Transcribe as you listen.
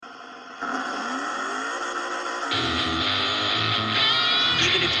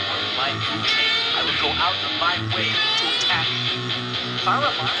food chain, I would go out of my way to attack you. If I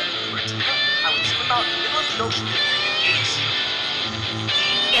were liable for attack, I would swim out in the middle of the ocean and eat you.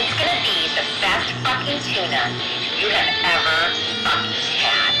 It's gonna be the best fucking tuna you have ever fucking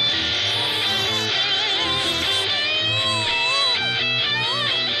had.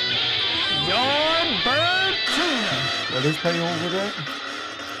 Yardbird tuna. Will this pay over that?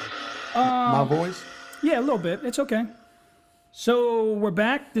 My voice? Yeah, a little bit. It's okay. So we're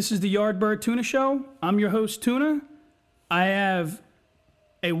back. This is the Yardbird Tuna Show. I'm your host, Tuna. I have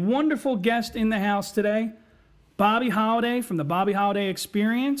a wonderful guest in the house today, Bobby Holliday from the Bobby Holliday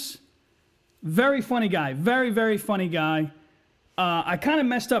Experience. Very funny guy. Very, very funny guy. I kind of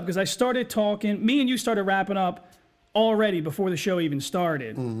messed up because I started talking. Me and you started wrapping up already before the show even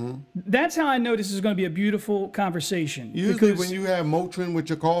started. Mm-hmm. That's how I know this is going to be a beautiful conversation. Usually when you have Motrin with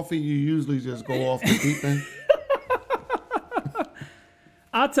your coffee, you usually just go off the deep end.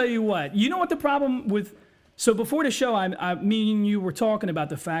 I'll tell you what. You know what the problem with... So before the show, me and you were talking about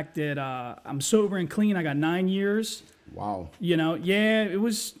the fact that I'm sober and clean. I got 9 years. Wow. You know, yeah, it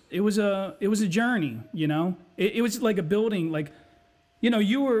was a journey, you know. It was like a building, like... You know,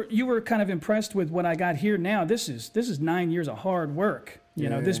 you were kind of impressed with what I got here now. This is 9 years of hard work. You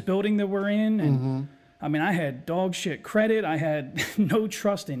know, this building that we're in, and I mean, I had dog shit credit. I had no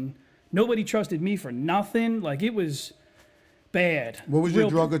trust in nobody trusted me for nothing. Like it was bad. What was your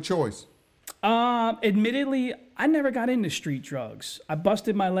drug of choice? Admittedly, I never got into street drugs. I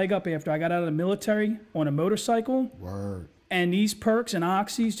busted my leg up after I got out of the military on a motorcycle. Word. And these perks and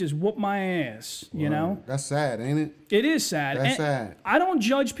oxys just whoop my ass, you know? That's sad, ain't it? It is sad. That's sad. I don't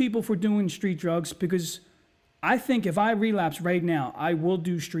judge people for doing street drugs because I think if I relapse right now, I will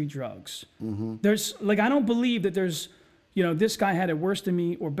do street drugs. Mm-hmm. I don't believe that there's, you know, this guy had it worse than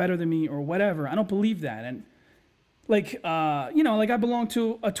me or better than me or whatever. I don't believe that. And I belong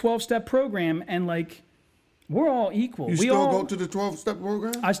to a 12-step program and we're all equal. You still go to the 12-step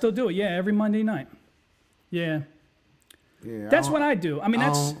program? I still do it, yeah, every Monday night. Yeah. Yeah, that's what I do. I mean,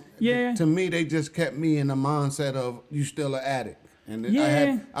 To me, they just kept me in the mindset of you still an addict, and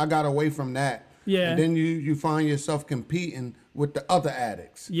I got away from that. Yeah. And then you find yourself competing with the other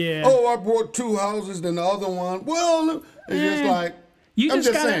addicts. Yeah. Oh, I brought 2 houses, then the other one. Well, it's just like I'm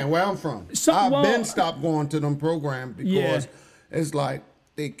just saying where I'm from. I've been stopped going to them programs because it's like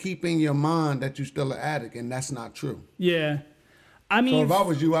they keep in your mind that you're still an addict, and that's not true. Yeah. I mean, so if I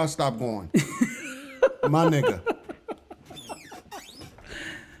was you, I'd stop going. My nigga.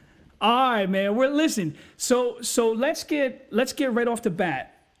 All right, man. Listen. So let's get right off the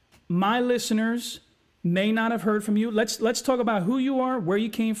bat. My listeners may not have heard from you. Let's talk about who you are, where you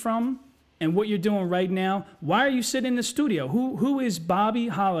came from, and what you're doing right now. Why are you sitting in the studio? Who is Bobby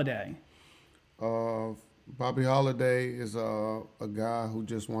Holliday? Bobby Holliday is a guy who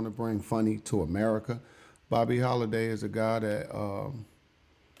just want to bring funny to America. Bobby Holliday is a guy that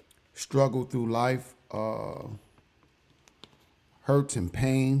struggled through life, hurts and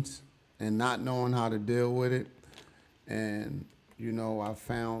pains, and not knowing how to deal with it. And, you know, I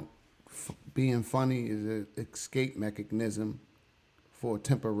found being funny is an escape mechanism for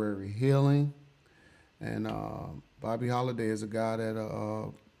temporary healing. And Bobby Holliday is a guy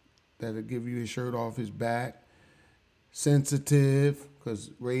that'll give you his shirt off his back. Sensitive,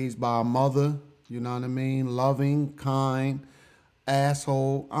 because raised by a mother, you know what I mean? Loving, kind,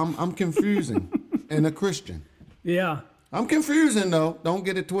 asshole. I'm confusing and a Christian. Yeah. I'm confusing though. Don't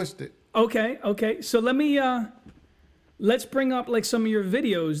get it twisted. Okay. So let's bring up some of your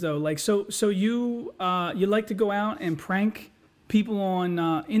videos though. So you like to go out and prank people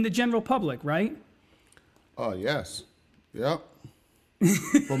on in the general public, right? Oh yes. Yep.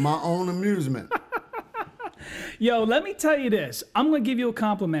 For my own amusement. Yo, let me tell you this. I'm going to give you a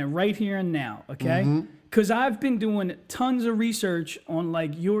compliment right here and now, okay? Because I've been doing tons of research on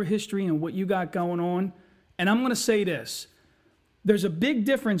your history and what you got going on. And I'm going to say this. There's a big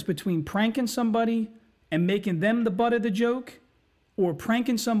difference between pranking somebody and making them the butt of the joke or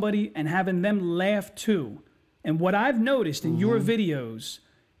pranking somebody and having them laugh too. And what I've noticed in your videos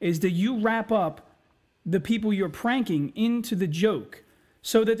is that you wrap up the people you're pranking into the joke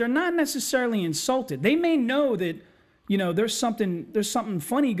so that they're not necessarily insulted. They may know that, you know, there's something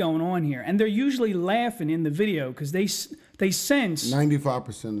funny going on here, and they're usually laughing in the video because they sense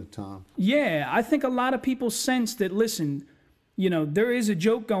 95% of the time. Yeah, I think a lot of people sense that. Listen, you know, there is a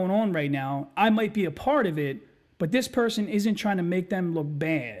joke going on right now. I might be a part of it, but this person isn't trying to make them look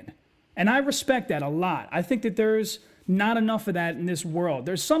bad, and I respect that a lot. I think that there's not enough of that in this world.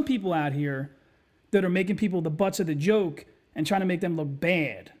 There's some people out here that are making people the butts of the joke and trying to make them look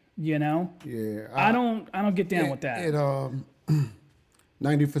bad, you know? Yeah. I don't get down with that.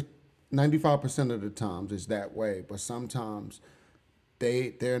 90% 95% of the times it's that way, but sometimes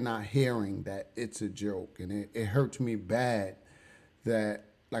they're not hearing that it's a joke, and it hurts me bad that,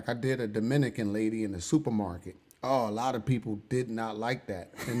 like, I did a Dominican lady in the supermarket. Oh, a lot of people did not like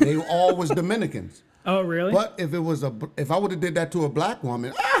that, and they all was Dominicans. Oh, really? But if I would have did that to a black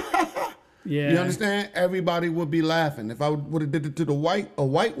woman, Yeah. you understand? Everybody would be laughing. If I would have did it to a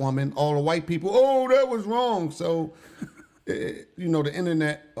white woman, all the white people, oh, that was wrong. So, the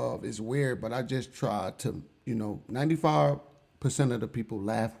internet is weird, but I just try to, 95% of the people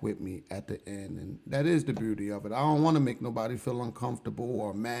laugh with me at the end, and that is the beauty of it. I don't want to make nobody feel uncomfortable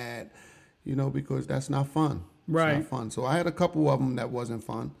or mad, because that's not fun. Right. It's not fun. So I had a couple of them that wasn't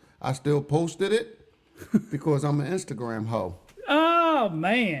fun. I still posted it because I'm an Instagram hoe. Oh,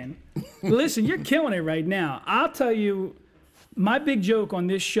 man. Listen, you're killing it right now. I'll tell you, my big joke on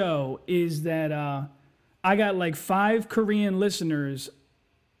this show is that I got like 5 Korean listeners,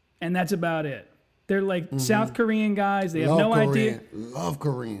 and that's about it. They're like South Korean guys. They have no idea. Love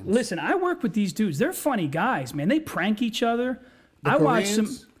Koreans. Listen, I work with these dudes. They're funny guys, man. They prank each other. I watch some.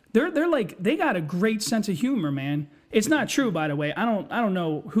 They're like, they got a great sense of humor, man. It's not true, by the way. I don't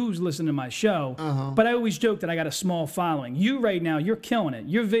know who's listening to my show, but I always joke that I got a small following. You right now, you're killing it.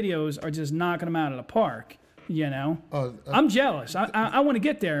 Your videos are just knocking them out of the park. I'm jealous. I want to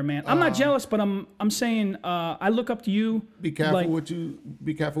get there, man. I'm not jealous, but I'm saying I look up to you. Be careful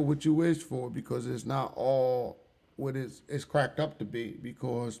what you wish for, because it's not all what it's cracked up to be.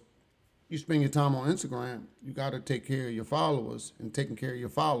 Because you spend your time on Instagram, you got to take care of your followers, and taking care of your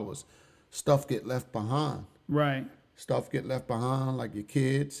followers, stuff get left behind. Right. Stuff get left behind, like your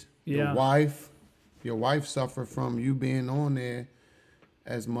kids, Yeah. your wife. Your wife suffer from you being on there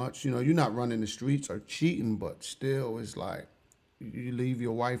as much. You're not running the streets or cheating, but still, it's like you leave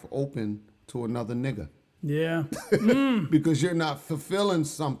your wife open to another nigga. Yeah. Because you're not fulfilling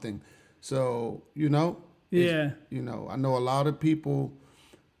something. So, Yeah. I know a lot of people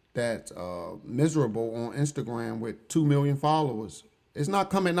that's miserable on Instagram with 2 million followers. It's not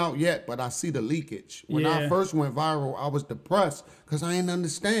coming out yet, but I see the leakage. When I first went viral, I was depressed because I didn't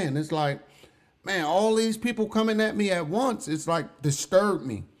understand. It's like, man, all these people coming at me at once, it's like disturbed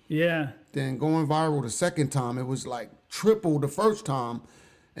me. Yeah. Then going viral the second time, it was like triple the first time,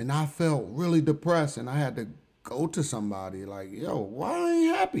 and I felt really depressed, and I had to go to somebody like, yo, why I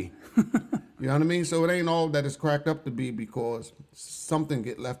ain't happy? You know what I mean? So it ain't all that it's cracked up to be, because something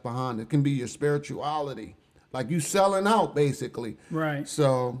get left behind. It can be your spirituality. Like you selling out, basically. Right.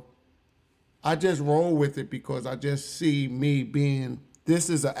 So I just roll with it because I just see me being, this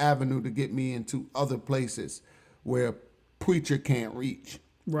is an avenue to get me into other places where preacher can't reach,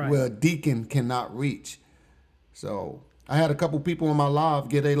 where a deacon cannot reach. So I had a couple people in my life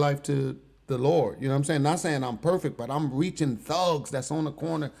give their life to the Lord. You know what I'm saying? Not saying I'm perfect, but I'm reaching thugs that's on the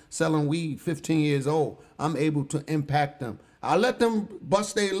corner selling weed, 15 years old. I'm able to impact them. I let them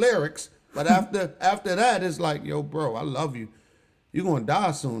bust their lyrics, but after that, it's like, yo, bro, I love you. You're going to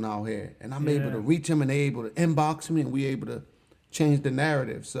die soon out here. And I'm able to reach them, and they're able to inbox me, and we able to change the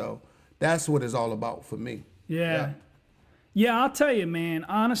narrative. So that's what it's all about for me. Yeah, I'll tell you, man,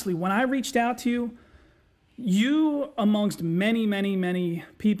 honestly, when I reached out to you, amongst many, many, many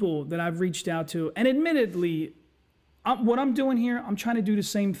people that I've reached out to, and admittedly, what I'm doing here, I'm trying to do the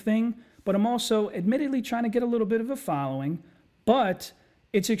same thing, but I'm also admittedly trying to get a little bit of a following, but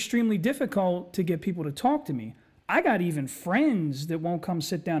it's extremely difficult to get people to talk to me. I got even friends that won't come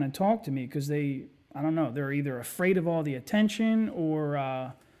sit down and talk to me because they're either afraid of all the attention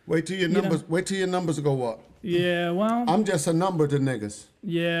or wait till your numbers go up. Yeah, well, I'm just a number to niggas.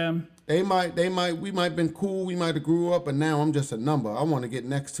 Yeah. We might have been cool, we might have grew up, and now I'm just a number. I want to get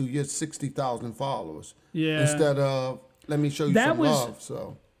next to your 60,000 followers. Yeah. Instead of let me show you love.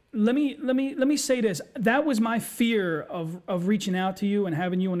 So let me say this. That was my fear of reaching out to you and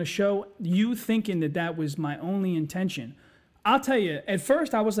having you on the show. You thinking that was my only intention. I'll tell you, at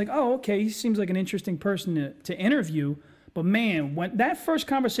first I was like, oh, okay, he seems like an interesting person to interview. But man, when that first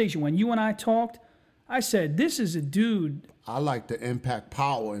conversation, when you and I talked, I said, this is a dude. I like to impact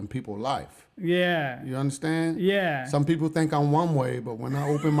power in people's life. Yeah. You understand? Yeah. Some people think I'm one way, but when I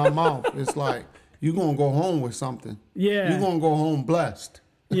open my mouth, it's like, you're going to go home with something. Yeah. You're going to go home blessed.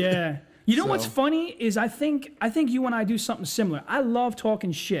 Yeah. You know what's funny is I think you and I do something similar. I love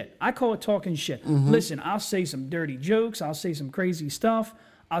talking shit. I call it talking shit. Mm-hmm. Listen, I'll say some dirty jokes. I'll say some crazy stuff.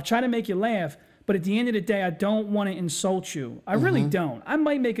 I'll try to make you laugh. But at the end of the day, I don't want to insult you. I really don't. I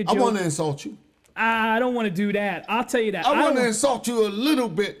might make a joke. I want to insult you. I don't want to do that. I'll tell you that. I want to insult you a little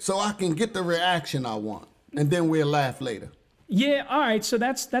bit so I can get the reaction I want. And then we'll laugh later. Yeah, all right. So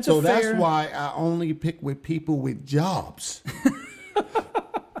that's so a fair... that's why I only pick with people with jobs.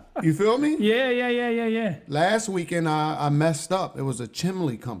 You feel me? Yeah. Last weekend, I messed up. It was a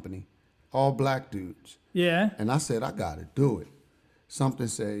chimney company, all black dudes. Yeah. And I said, I got to do it. Something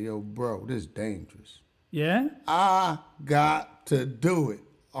said, yo, bro, this is dangerous. Yeah? I got to do it.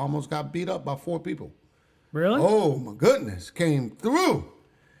 Almost got beat up by 4 people. Really? Oh, my goodness. Came through.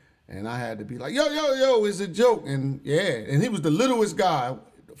 And I had to be like, yo, it's a joke. And yeah, and he was the littlest guy,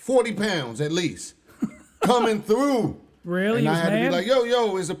 40 pounds at least, coming through. Really? And I had to mad? be like,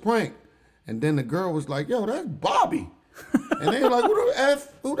 yo, it's a prank. And then the girl was like, yo, that's Bobby. And they were like,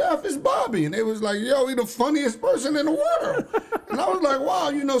 who the F is Bobby? And they was like, yo, he the funniest person in the world. And I was like,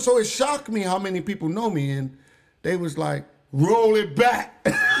 wow, so it shocked me how many people know me. And they was like, roll it back.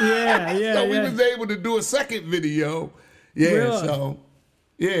 Yeah. So we was able to do a second video. Yeah, Really? so,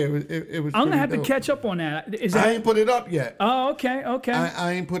 yeah, it was I'm going to have dope. to catch up on that. I ain't put it up yet. Oh, okay.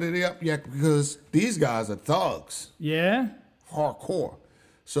 I ain't put it up yet because these guys are thugs. Yeah? Hardcore.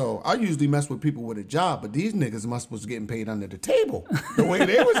 So I usually mess with people with a job, but these niggas was getting paid under the table the way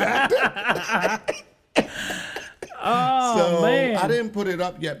they was acting. Oh, man. I didn't put it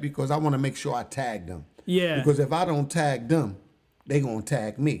up yet because I want to make sure I tag them. Yeah. Because if I don't tag them, they gonna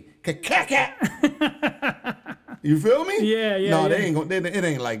tag me. You feel me? Yeah. No, they ain't gonna. It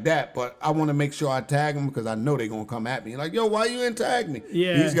ain't like that. But I want to make sure I tag them because I know they gonna come at me like, yo, why you ain't tag me?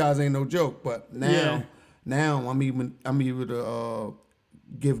 Yeah. These guys ain't no joke. But now I'm even to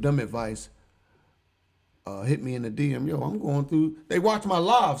give them advice. Hit me in the DM. Yo, I'm going through. They watch my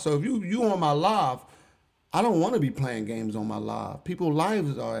live, so if you on my live, I don't want to be playing games on my live. People's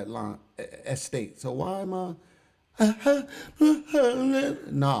lives are at stake. So why am I?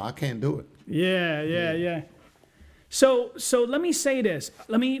 No, I can't do it. Yeah. So let me say this.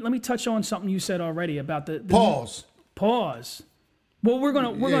 Let me touch on something you said already about the Pause. Well, we're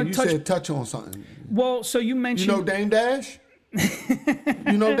gonna you touch. said touch on something. Well, so you mentioned. You know Dame Dash?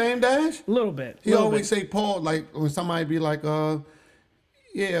 You know Dame Dash? A little bit. He always say pause, like when somebody be like, I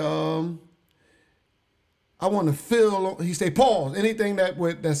want to feel. He say pause. Anything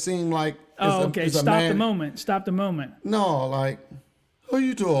that seem like. Oh, okay. Stop the moment. No, like, who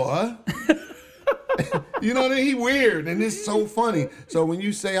you doing? You know, he weird, and it's so funny. So when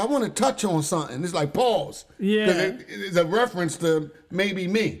you say, I want to touch on something, it's like pause. Yeah. Because it's a reference to maybe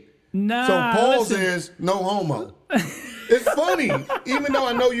me. Nah. So pause is no homo. It's funny. Even though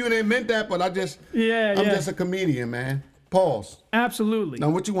I know you didn't meant that, but I'm just a comedian, man. Pause. Absolutely. Now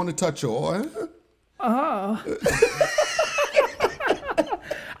what you want to touch on?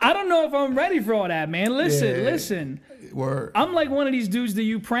 I don't know if I'm ready for all that, man. Listen. Word. I'm like one of these dudes that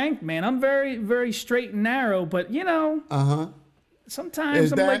you prank, man. I'm very, very straight and narrow, but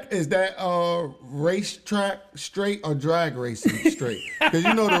sometimes is that racetrack straight or drag racing straight? Because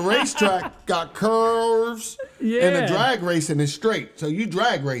the racetrack got curves, and the drag racing is straight. So you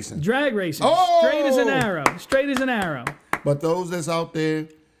drag racing. Drag racing. Oh! Straight as an arrow. But those that's out there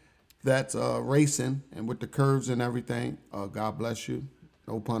that's racing and with the curves and everything, God bless you.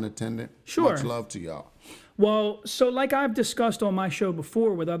 No pun intended. Sure. Much love to y'all. Well, so like I've discussed on my show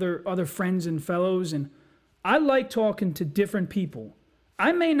before with other friends and fellows, and I like talking to different people.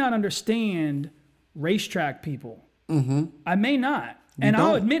 I may not understand racetrack people. Mm-hmm. I may not.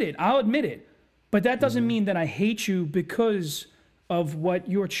 I'll admit it. But that doesn't mean that I hate you because of what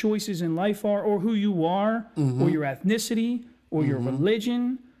your choices in life are, or who you are, or your ethnicity, or your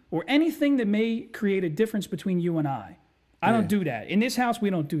religion, or anything that may create a difference between you and I. I don't do that. In this house,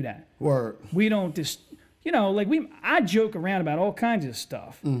 we don't do that. Word. We don't just... I joke around about all kinds of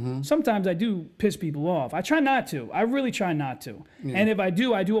stuff. Mm-hmm. Sometimes I do piss people off. I try not to. I really try not to. Yeah. And if I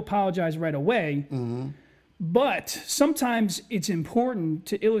do apologize right away. Mm-hmm. But sometimes it's important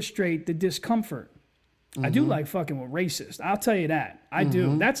to illustrate the discomfort. Mm-hmm. I do like fucking with racists. I'll tell you that. I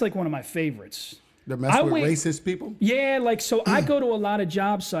do. That's like one of my favorites. The mess with racist people? Yeah, so I go to a lot of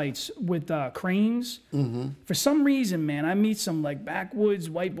job sites with cranes. Mm-hmm. For some reason, man, I meet some backwoods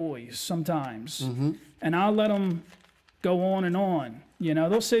white boys sometimes. Mm-hmm. And I'll let them go on and on.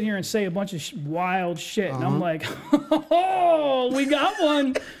 They'll sit here and say a bunch of wild shit. And I'm like, oh, we got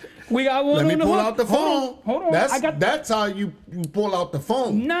one. We got one. Let me pull out the phone. Hold on. That's how you pull out the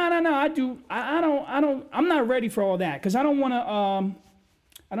phone. No. I do. I don't. I'm not ready for all that because I don't want to.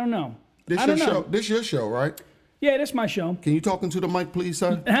 I don't know. This your show, right? Yeah, this is my show. Can you talk into the mic, please,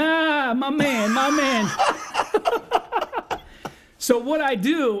 sir? My man. So what I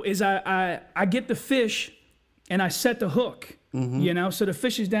do is I get the fish and I set the hook, so the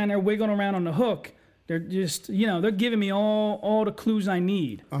fish is down there wiggling around on the hook. They're just, they're giving me all the clues I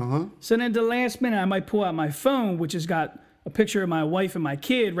need. Uh-huh. So then at the last minute, I might pull out my phone, which has got a picture of my wife and my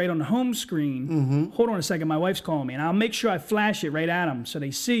kid right on the home screen. Hold on a second, my wife's calling me, and I'll make sure I flash it right at them so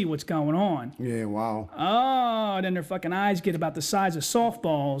they see what's going on. Yeah, wow. Oh, then their fucking eyes get about the size of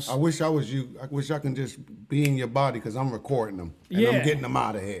softballs. I wish I was you. I wish I can just be in your body because I'm recording them and I'm getting them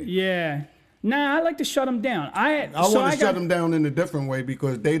out of here. Yeah. Nah, I like to shut them down. I want to shut them down in a different way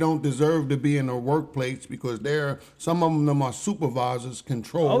because they don't deserve to be in a workplace because some of them are supervisors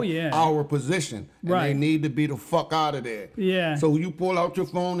control our position. And they need to be the fuck out of there. Yeah. So you pull out your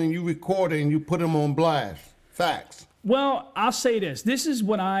phone and you record it and you put them on blast. Facts. Well, I'll say this. This is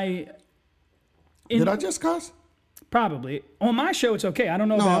what Did I just cuss? Probably. On my show, it's okay. I don't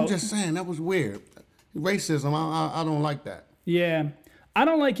know No, about... I'm just saying, that was weird. Racism, I don't like that. Yeah. I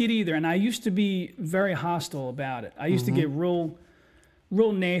don't like it either, and I used to be very hostile about it. I used to get real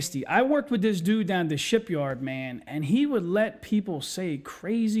nasty. I worked with this dude down at the shipyard, man, and he would let people say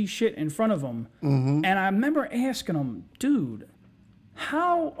crazy shit in front of him. And I remember asking him, dude,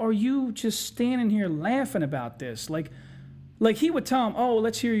 how are you just standing here laughing about this? Like he would tell him, oh,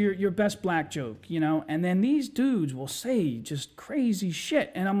 let's hear your best black joke, you know? And then these dudes will say just crazy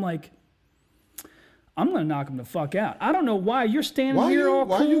shit, and I'm like, I'm going to knock him the fuck out. I don't know why you're standing here all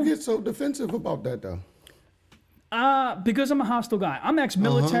cool. Why you get so defensive about that, though? Because I'm a hostile guy. I'm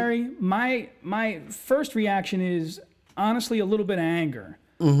ex-military. My first reaction is, honestly, a little bit of anger.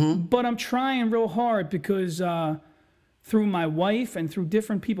 But I'm trying real hard because through my wife and through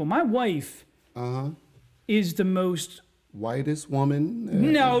different people, my wife is the most... whitest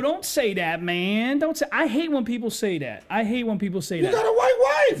woman. No, don't say that, man. Don't say. I hate when people say that. You got a white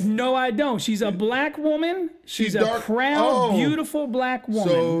wife. No, I don't. She's a black woman. She's a proud, beautiful black woman.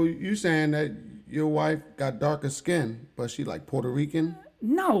 So you saying that your wife got darker skin, but she like Puerto Rican?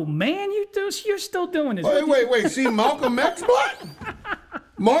 No, man. You're still doing this. Wait. She Malcolm X black?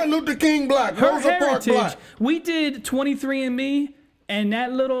 Martin Luther King black. Her Rosa Parks heritage. black. We did 23andMe. And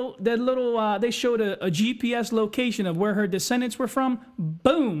that little, they showed a GPS location of where her descendants were from.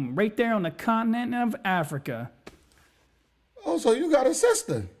 Boom, right there on the continent of Africa. Oh, so you got a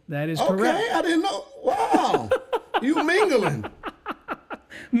sister? That is correct. Okay, I didn't know. Wow, you mingling.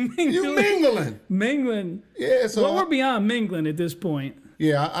 You mingling. Mingling. Yeah, so well, we're beyond mingling at this point.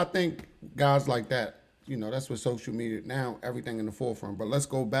 Yeah, I think guys like that. You know, that's what social media now. Everything in the forefront. But let's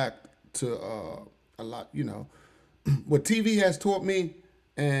go back to a lot. You know. What TV has taught me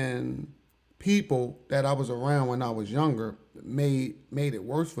and people that I was around when I was younger made it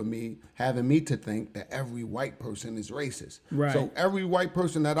worse for me, having me to think that every white person is racist. Right. So every white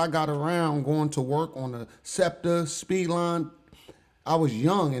person that I got around going to work on the SEPTA, speed line, I was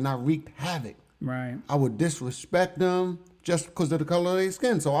young and I wreaked havoc. Right. I would disrespect them just because of the color of their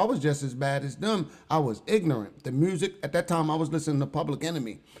skin. So I was just as bad as them. I was ignorant. The music, at that time, I was listening to Public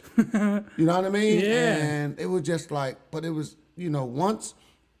Enemy. You know what I mean? Yeah. And it was just like, but it was, you know, once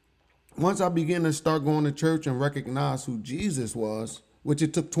I began to start going to church and recognize who Jesus was, which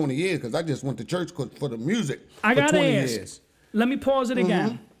it took 20 years, because I just went to church for the music I for gotta 20 ask. years. Let me pause it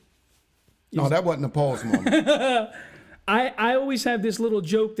again. No, that wasn't a pause moment. I always have this little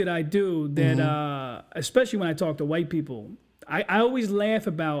joke that I do that, especially when I talk to white people, I always laugh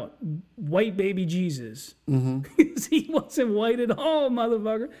about white baby Jesus. Because he wasn't white at all,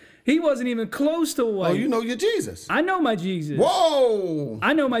 motherfucker. He wasn't even close to white. Oh, you know your Jesus. I know my Jesus. Whoa!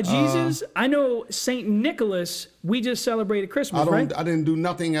 I know my Jesus. I know St. Nicholas. We just celebrated Christmas, right? I didn't do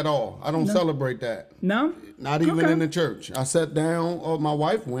nothing at all. I don't celebrate that. No? Not even Okay. in the church. I sat down, or my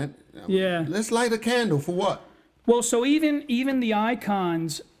wife went. Yeah. Let's light a candle for what? Well, so even the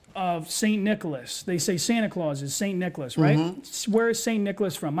icons of St. Nicholas, they say Santa Claus is St. Nicholas, right? Where is St.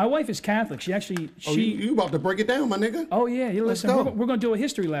 Nicholas from? My wife is Catholic. She actually... You about to break it down, my nigga? Oh, yeah. Listen, go. we're going to do a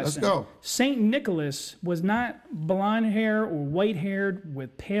history lesson. Let's go. St. Nicholas was not blonde hair or white-haired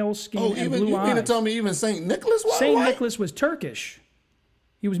with pale skin and blue you eyes. mean to tell me even St. Nicholas was St. white? Nicholas was Turkish.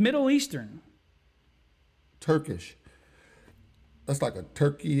 He was Middle Eastern. Turkish. That's like a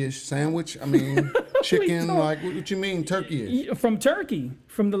turkey-ish sandwich. I mean, chicken, like, what you mean turkey-ish? From Turkey,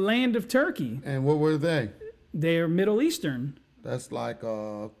 from the land of Turkey. And what were they? They're Middle Eastern. That's like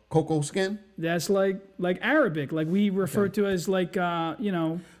cocoa skin? That's like Arabic, like we refer to as like, you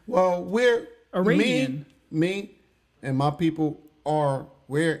know. Well, Arabian. Me and my people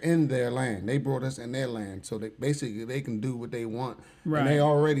we're in their land. They brought us in their land. So they can do what they want. Right. And they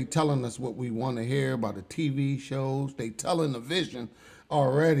already telling us what we want to hear about the TV shows. They telling the vision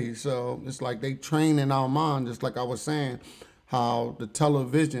already. So it's like they train in our mind, just like I was saying, how the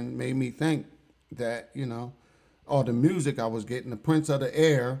television made me think that, you know, or the music I was getting, the Prince of the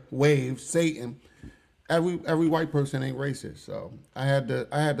Air, Waves, Satan. Every white person ain't racist. So I had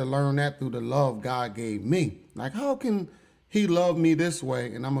to learn that through the love God gave me. Like, how can he loved me this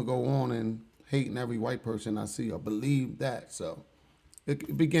way, and I'm gonna go on and hating every white person I see or believe that. So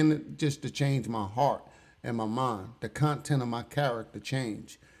it began just to change my heart and my mind. The content of my character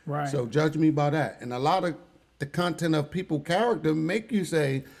changed. Right. So judge me by that. And a lot of the content of people's character make you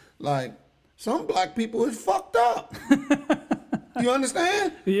say, like, some black people is fucked up. You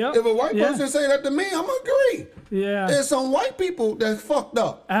understand? Yep. If a white person say that to me, I'm agree. Yeah. There's some white people that's fucked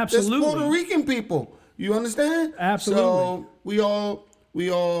up. Absolutely. There's Puerto Rican people. You understand? Absolutely. So we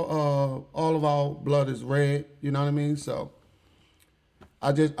all of our blood is red. You know what I mean? So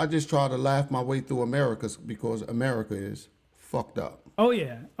I just try to laugh my way through America because America is fucked up. Oh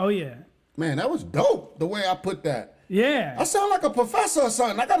yeah. Oh yeah. Man, that was dope. The way I put that. Yeah. I sound like a professor or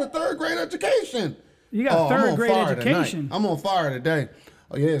something. I got a 3rd grade education. You got third grade education. I'm on fire today.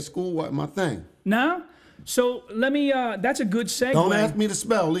 Oh yeah, school wasn't my thing. No? So let me that's a good segue. Don't ask me to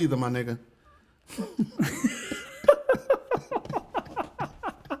spell either, my nigga.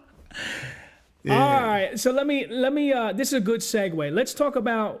 Yeah. All right. So let me this is a good segue. Let's talk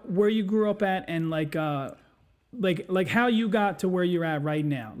about where you grew up at and like how you got to where you're at right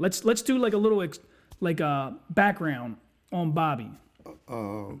now. Let's do like a little background on Bobby.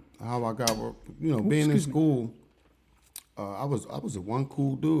 How I got, being in school, I was a one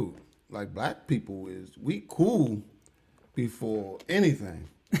cool dude. Like black people we cool before anything.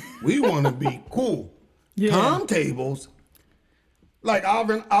 We want to be cool. Yeah. Timetables, like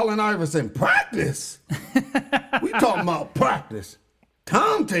Allen Iverson, practice. We talking about practice.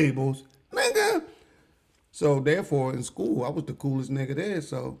 Timetables, nigga. So therefore, in school, I was the coolest nigga there.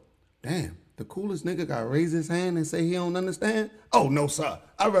 So, damn. The coolest nigga got to raise his hand and say he don't understand? Oh, no, sir.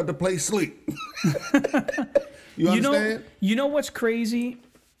 I'd rather play sleep. You understand? You know what's crazy?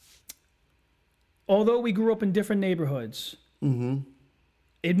 Although we grew up in different neighborhoods,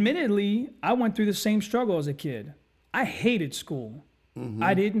 admittedly, I went through the same struggle as a kid. I hated school.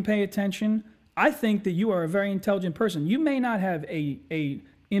 I didn't pay attention. I think that you are a very intelligent person. You may not have a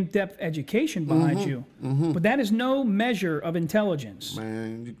in-depth education behind you, but that is no measure of intelligence.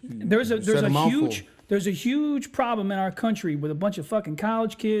 Man, there's a huge problem in our country with a bunch of fucking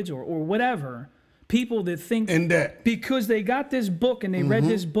college kids or whatever, people that think in debt because they got this book and they read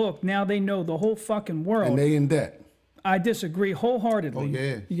this book, now they know the whole fucking world. And they in debt. I disagree wholeheartedly. Oh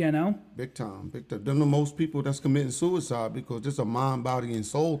yeah, you know, big time. Them the most people that's committing suicide because it's a mind, body, and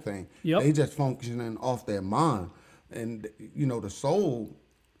soul thing. Yep. They just functioning off their mind, and the soul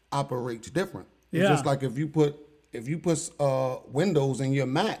operates different. It's just like if you put Windows in your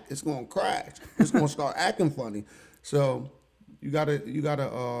Mac, it's gonna crash. It's gonna start acting funny. So you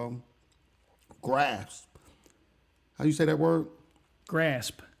gotta grasp. How you say that word?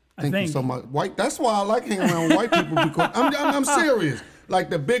 Grasp. Thank you so much. White. That's why I like hanging around white people because I'm serious. Like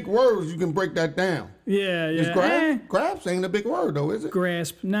the big words, you can break that down. Yeah. Just grasp. Grasp ain't a big word though, is it?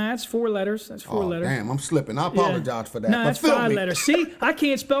 Grasp. Nah, it's 4 letters. That's 4 letters. Damn, I'm slipping. I apologize for that. Nah, but it's 5 letters. See, I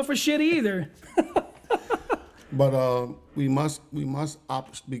can't spell for shit either. But we must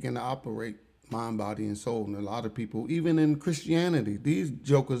begin to operate mind, body, and soul. And a lot of people, even in Christianity, these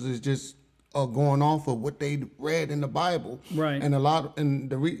jokers is just going off of what they read in the Bible. Right.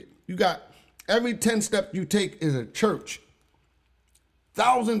 And you got every 10 steps you take is a church.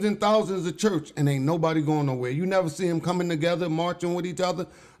 Thousands and thousands of church, and ain't nobody going nowhere. You never see them coming together, marching with each other.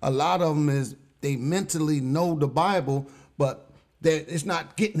 A lot of them is they mentally know the Bible, but it's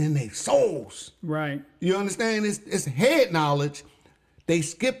not getting in their souls. Right. You understand? It's head knowledge. They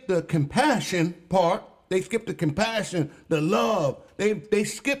skip the compassion part. They skip the compassion, the love. They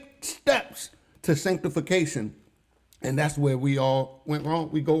skip steps to sanctification. And that's where we all went wrong.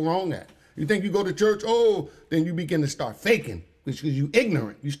 We go wrong at. You think you go to church, then you begin to start faking because you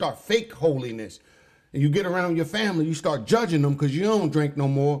ignorant. You start fake holiness. And you get around your family, you start judging them because you don't drink no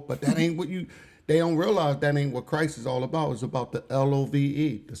more. But that ain't what they don't realize that ain't what Christ is all about. It's about the LOVE,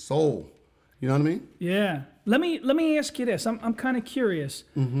 the soul. You know what I mean? Yeah. Let me ask you this. I'm kind of curious.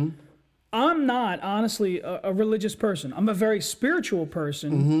 I'm not, honestly, a religious person. I'm a very spiritual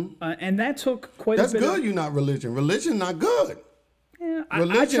person, and that took quite a bit. That's good you're not religion. Religion not good. Yeah,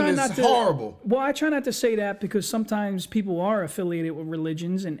 religion is horrible. Well, I try not to say that because sometimes people are affiliated with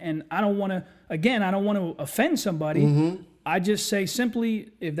religions, and I don't want to offend somebody. I just say simply,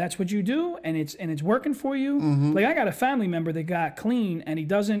 if that's what you do and it's working for you, like I got a family member that got clean and he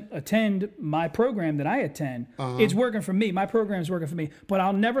doesn't attend my program that I attend. It's working for me. My program's working for me. But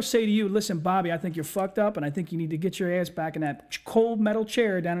I'll never say to you, listen, Bobby, I think you're fucked up and I think you need to get your ass back in that cold metal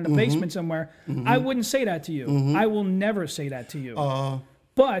chair down in the basement somewhere. I wouldn't say that to you. I will never say that to you.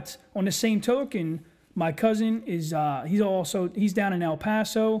 But on the same token, My cousin is he's down in El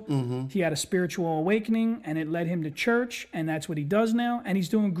Paso. He had a spiritual awakening, and it led him to church, and that's what he does now. And he's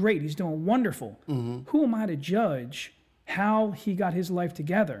doing great. He's doing wonderful. Who am I to judge how he got his life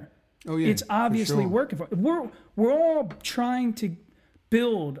together? Oh yeah, it's obviously for sure. working for. We're all trying to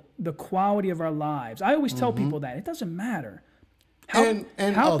build the quality of our lives. I always tell people that it doesn't matter And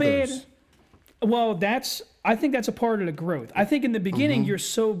how others. bad. Well, I think that's a part of the growth. I think in the beginning you're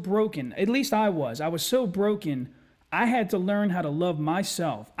so broken. At least I was. I was so broken. I had to learn how to love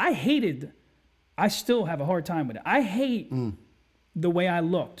myself. I still have a hard time with it. I hate the way I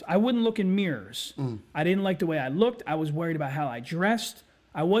looked. I wouldn't look in mirrors. I didn't like the way I looked. I was worried about how I dressed.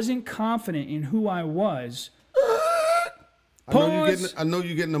 I wasn't confident in who I was. I know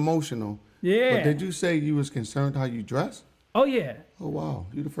you're getting emotional. Yeah. But did you say you was concerned how you dress? Oh yeah. Oh wow,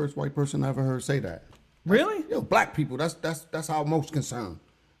 you're the first white person I ever heard say that. Really? Yo, black people, that's how most concerned.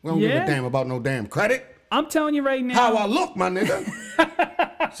 We don't give Yeah? a damn about no damn credit. I'm telling you right now. How I look, my nigga.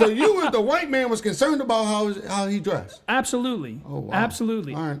 So the white man was concerned about how he dressed. Absolutely. Oh, wow.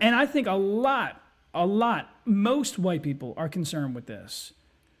 Absolutely. All right. And I think most white people are concerned with this.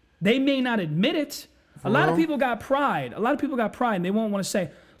 They may not admit it. A lot of real? people got pride. And they won't want to say,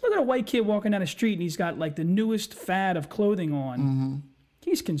 look at a white kid walking down the street and he's got like the newest fad of clothing on.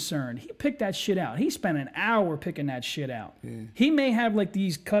 He's concerned. He picked that shit out. He spent an hour picking that shit out. Yeah. He may have like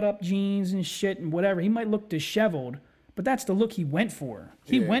these cut up jeans and shit and whatever. He might look disheveled, but that's the look he went for.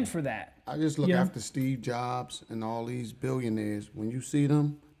 He went for that. I just look after Steve Jobs and all these billionaires. When you see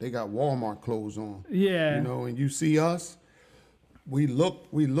them, they got Walmart clothes on. Yeah. You know, and you see us, we look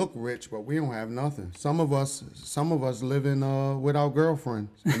rich, but we don't have nothing. Some of us living with our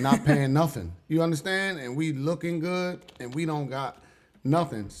girlfriends and not paying nothing. You understand? And we looking good and we don't got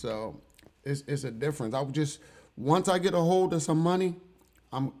nothing. So it's a difference. Once I get a hold of some money,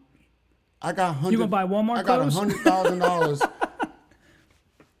 I got $100,000. You gonna buy Walmart clothes? I got $100,000,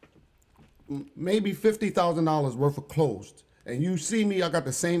 maybe $50,000 worth of clothes. And you see me, I got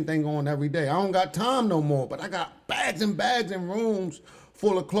the same thing on every day. I don't got time no more, but I got bags and bags and rooms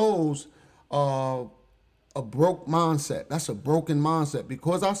full of clothes. A broke mindset. That's a broken mindset.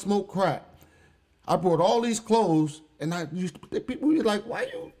 Because I smoke crack, I brought all these clothes, and people were like, why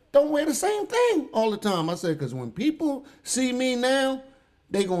you don't wear the same thing all the time? I said, because when people see me now,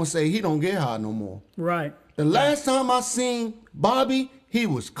 they going to say he don't get high no more. Right. The last time I seen Bobby, he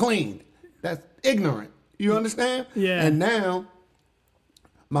was clean. That's ignorant. You understand? Yeah. And now,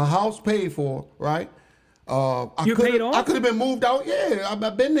 my house paid for, right? You paid off? I could have been moved out. Yeah,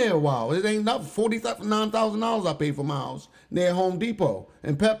 I've been there a while. It ain't nothing. $49,000 I paid for my house near Home Depot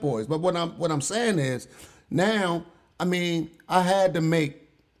and Pep Boys. But what I'm saying is, now, I mean, I had to make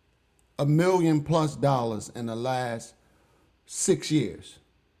 $1 million+ in the last 6 years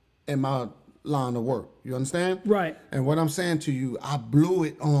in my line of work. You understand? Right. And what I'm saying to you, I blew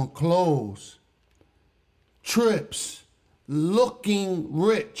it on clothes, trips, looking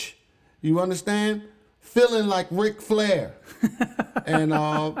rich. You understand? Feeling like Ric Flair. And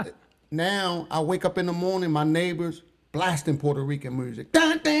now I wake up in the morning, my neighbors blasting Puerto Rican music.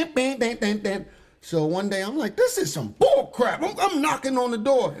 Dun, dun, dun, dun, dun, dun. So one day I'm like, this is some bull crap. I'm knocking on the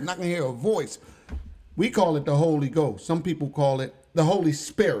door and I can hear a voice. We call it the Holy Ghost. Some people call it the Holy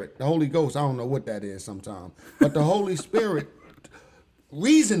Spirit. The Holy Ghost, I don't know what that is sometimes. But the Holy Spirit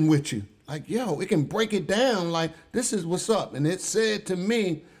reason with you. Like, yo, it can break it down like, this is what's up. And it said to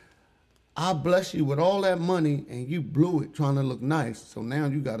me, I bless you with all that money and you blew it trying to look nice. So now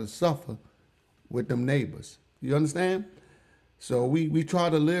you got to suffer with them neighbors. You understand? So we try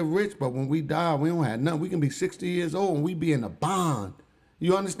to live rich, but when we die, we don't have nothing. We can be 60 years old and we be in a bond.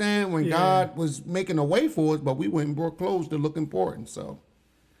 You understand? When God was making a way for us, but we went and brought clothes to look important. So,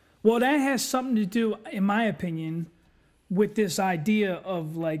 well, that has something to do, in my opinion, with this idea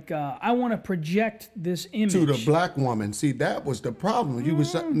of like, I want to project this image. To the black woman. See, that was the problem. You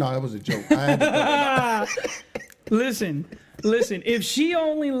was no, that was a joke. I had to Listen, if she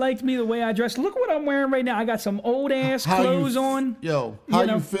only liked me the way I dress, look what I'm wearing right now. I got some old ass clothes on. Yo, how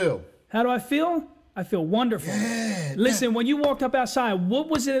you feel? How do I feel? I feel wonderful. Yeah, listen, when you walked up outside, what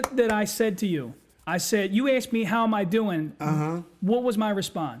was it that I said to you? I said, you asked me, how am I doing? What was my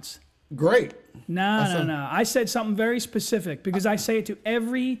response? Great. No. I said something very specific because I say it to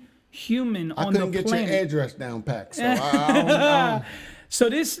every human on the planet. I couldn't get your address down packed, so I don't. So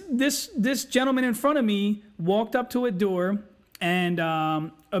this gentleman in front of me walked up to a door, and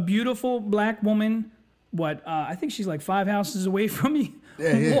a beautiful black woman, I think she's like 5 houses away from me,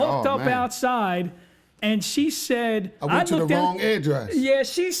 walked up outside, and she said, I went to the wrong address. Yeah,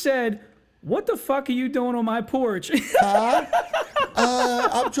 she said, what the fuck are you doing on my porch? Huh?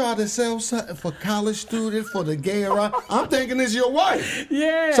 I'm trying to sell something for college students, for the gay around. I'm thinking it's your wife.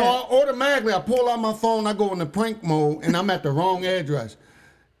 Yeah. So I pull out my phone, I go into prank mode, and I'm at the wrong address.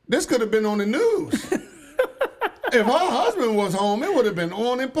 This could have been on the news. If her husband was home, it would have been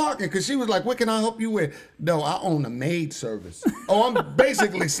on and pocket, because she was like, what can I help you with? No, I own a maid service. Oh, I'm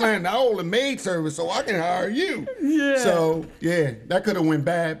basically slandering. I own a maid service, so I can hire you. Yeah. So, yeah, that could have went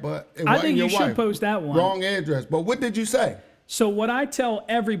bad, but it wasn't. I think your you wife. should post that one. Wrong address. But what did you say? So what I tell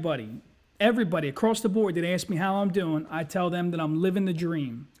everybody across the board that ask me how I'm doing, I tell them that I'm living the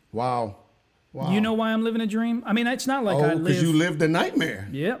dream. Wow. You know why I'm living a dream? I mean, it's not like I live. Because you lived a nightmare.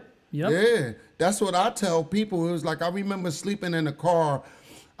 Yep. Yeah, that's what I tell people. It was like, I remember sleeping in a car,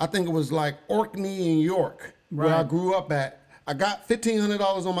 I think it was like Orkney in York, where I grew up at. I got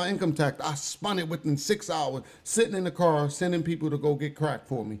 $1,500 on my income tax. I spun it within 6 hours, sitting in the car, sending people to go get crack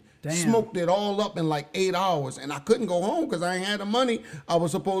for me. Damn. Smoked it all up in like 8 hours, and I couldn't go home because I ain't had the money I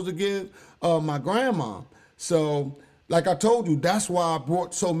was supposed to give my grandma. So, like I told you, that's why I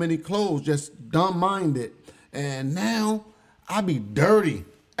brought so many clothes, just dumb-minded. And now I be dirty.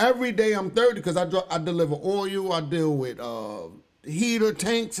 Every day I'm dirty because I deliver oil, I deal with heater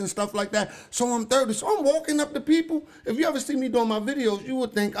tanks and stuff like that. So I'm 30. So I'm walking up to people. If you ever see me doing my videos, you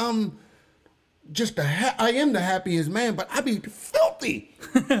would think I'm just I am the happiest man, but I be filthy.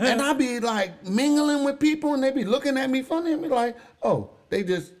 And I be like mingling with people, and they be looking at me funny and be like, oh, they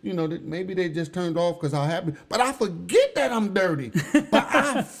just, maybe they just turned off because I'm happy. But I forget that I'm dirty. But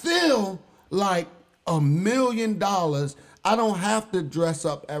I feel like $1 million. I don't have to dress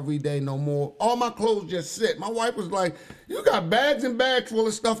up every day no more. All my clothes just sit. My wife was like, you got bags and bags full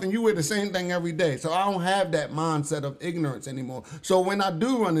of stuff and you wear the same thing every day. So I don't have that mindset of ignorance anymore. So when I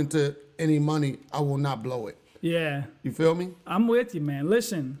do run into any money, I will not blow it. Yeah. You feel me? I'm with you, man.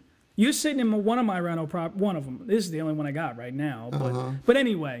 Listen, you're sitting in one of my rental one of them. This is the only one I got right now. But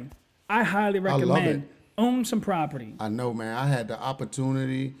anyway, I highly recommend own some property. I know, man. I had the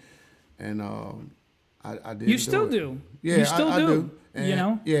opportunity, and I did. You still do. Yeah, you still I do.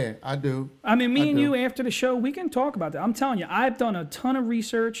 And yeah, I do. I mean, me and you after the show, we can talk about that. I'm telling you, I've done a ton of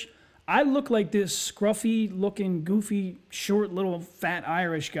research. I look like this scruffy-looking, goofy, short, little, fat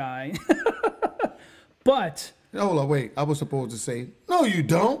Irish guy. But... Hold on, wait. I was supposed to say, no, you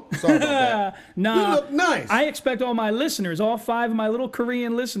don't. Sorry about that. Nah, you look nice. I expect all my listeners, all 5 of my little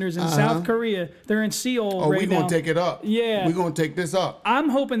Korean listeners in South Korea, they're in Seoul right now. Oh, we're going to take it up. Yeah. We're going to take this up. I'm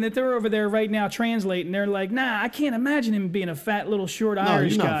hoping that they're over there right now translating. They're like, nah, I can't imagine him being a fat, little, short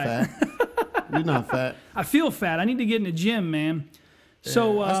Irish guy. You're not fat. You're not fat. I feel fat. I need to get in the gym, man. Yeah.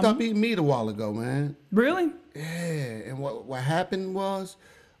 So I stopped eating meat a while ago, man. Really? Yeah. And what happened was...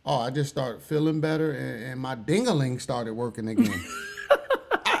 I just started feeling better, and my ding-a-ling started working again.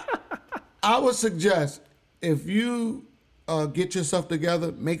 I would suggest, if you get yourself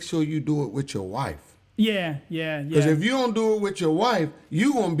together, make sure you do it with your wife. Yeah. Because if you don't do it with your wife,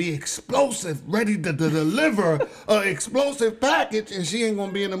 you're going to be explosive, ready to deliver an explosive package, and she ain't going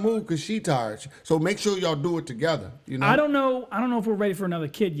to be in the mood because she tired. So make sure y'all do it together. I don't know if we're ready for another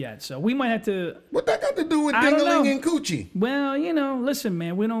kid yet, so we might have to... What that got to do with ding-a-ling and coochie? Well, listen,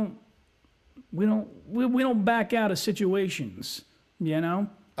 man, we don't back out of situations,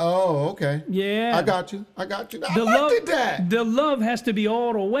 Oh, okay. Yeah. I got you. I liked that. The love has to be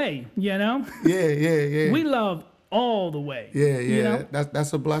all the way, Yeah. We love all the way. Yeah.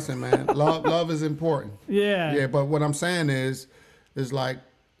 That's a blessing, man. Love is important. Yeah. Yeah, but what I'm saying is like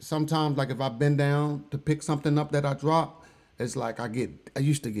sometimes, like if I bend down to pick something up that I drop, it's like I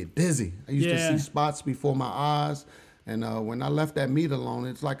used to get dizzy. I used to see spots before my eyes. And when I left that meat alone,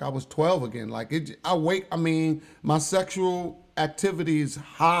 it's like I was 12 again. Like my sexual activity is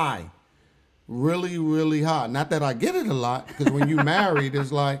high, really, really high. Not that I get it a lot, because when you married,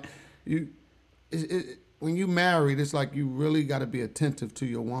 it's like when you married, it's like you really got to be attentive to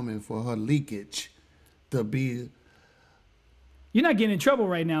your woman for her leakage to be. You're not getting in trouble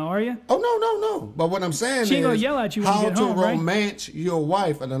right now, are you? Oh, no. But what I'm saying she ain't gonna is yell at you when you get home, how to romance your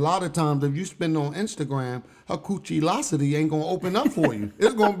wife. And a lot of times, if you spend on Instagram, her coochilosity ain't going to open up for you.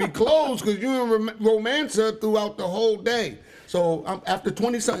 It's going to be closed because you didn't romance her throughout the whole day. So after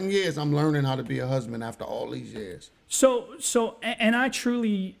 20-something years, I'm learning how to be a husband after all these years. So, and I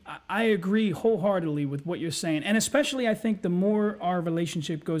agree wholeheartedly with what you're saying. And especially, I think the more our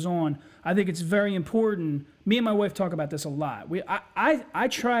relationship goes on, I think it's very important. Me and my wife talk about this a lot. I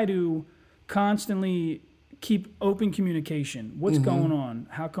try to constantly keep open communication. What's going on?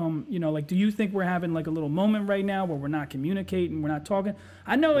 How come, do you think we're having like a little moment right now where we're not communicating, we're not talking?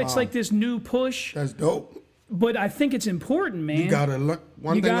 I know it's like this new push. That's dope. But I think it's important, man. You gotta look.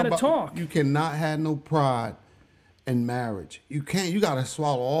 You gotta talk. You cannot have no pride in marriage. You gotta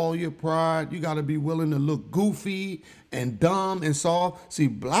swallow all your pride. You gotta be willing to look goofy and dumb and soft. See,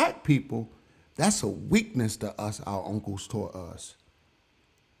 black people, that's a weakness to us, our uncles taught us.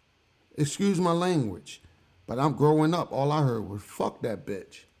 Excuse my language, but I'm growing up, all I heard was, fuck that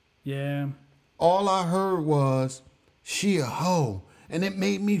bitch. Yeah. All I heard was, she a hoe. And it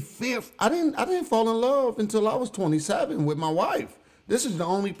made me fearful. I didn't fall in love until I was 27 with my wife. This is the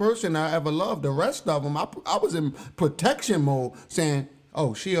only person I ever loved. The rest of them, I was in protection mode, saying,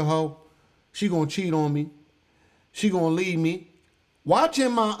 oh, she a hoe. She gonna cheat on me. She gonna leave me.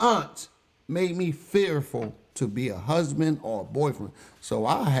 Watching my aunts made me fearful to be a husband or a boyfriend. So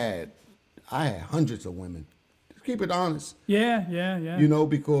I had hundreds of women. Just keep it honest. Yeah. You know,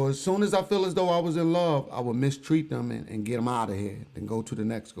 because as soon as I feel as though I was in love, I would mistreat them and get them out of here. Then go to the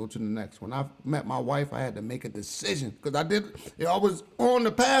next. When I met my wife, I had to make a decision because I was on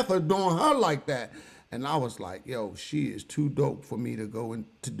the path of doing her like that. And I was like, yo, she is too dope for me to go and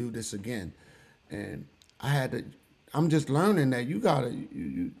to do this again. And I'm just learning that you gotta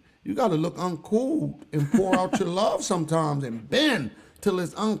look uncool and pour out your love sometimes and bend till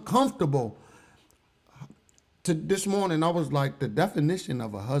it's uncomfortable. This morning, I was like, the definition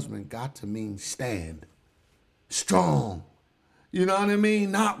of a husband got to mean stand, strong. You know what I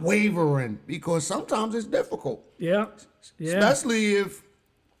mean? Not wavering, because sometimes it's difficult. Yeah. Especially if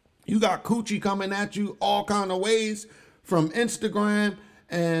you got coochie coming at you all kind of ways from Instagram,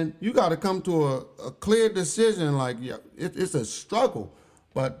 and you got to come to a clear decision. Like, yeah, it's a struggle.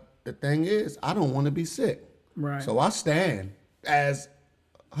 But the thing is, I don't want to be sick. Right. So I stand as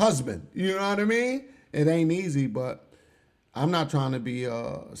husband. You know what I mean? It ain't easy, but I'm not trying to be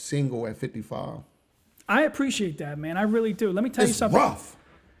single at 55. I appreciate that, man. I really do. Let me tell you something. It's rough.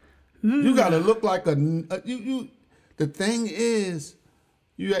 You got to look like you. The thing is,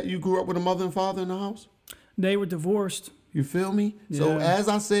 you grew up with a mother and father in the house? They were divorced. You feel me? Yeah. So as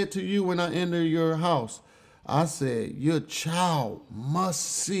I said to you when I entered your house, I said, your child must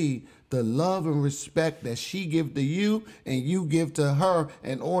see the love and respect that she give to you and you give to her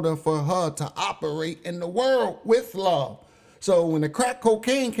in order for her to operate in the world with love. So when the crack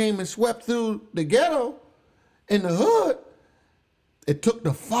cocaine came and swept through the ghetto in the hood, it took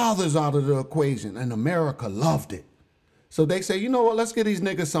the fathers out of the equation, and America loved it. So they say, you know what, let's give these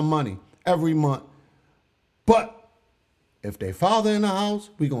niggas some money every month. But if they father in the house,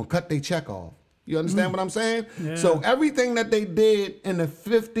 we gonna cut their check off. You understand what I'm saying? Yeah. So everything that they did in the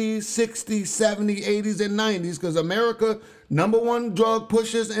 50s, 60s, 70s, 80s, and 90s, because America, #1 drug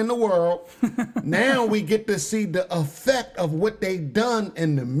pushers in the world, now we get to see the effect of what they done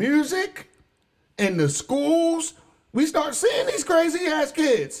in the music, in the schools. We start seeing these crazy ass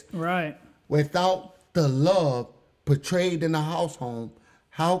kids. Right. Without the love portrayed in the household,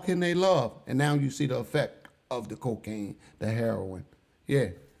 how can they love? And now you see the effect of the cocaine, the heroin. Yeah.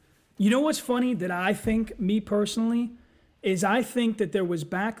 You know what's funny that I think, me personally, is I think that there was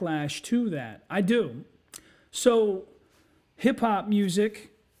backlash to that. I do. So hip-hop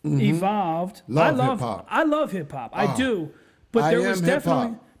music evolved. Love hip-hop. I love hip-hop. I do. But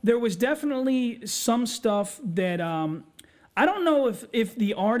there was definitely some stuff that I don't know if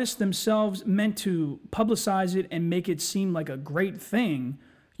the artists themselves meant to publicize it and make it seem like a great thing.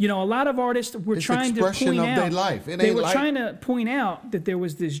 You know, a lot of artists were trying to point out their life. They were trying to point out that there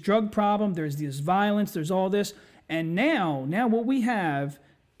was this drug problem, there's this violence, there's all this, and now what we have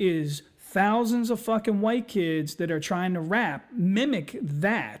is thousands of fucking white kids that are trying to rap mimic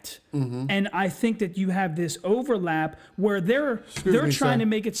that, and I think that you have this overlap where they're trying to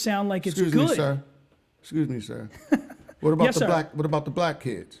make it sound like it's good. Excuse me, sir. What about What about the black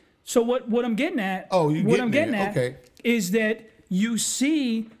kids? So what I'm getting at? Okay. Is that you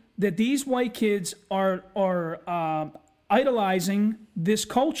see that these white kids are idolizing this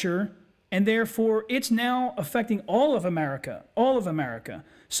culture, and therefore it's now affecting all of America.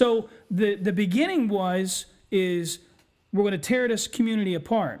 So the beginning is we're going to tear this community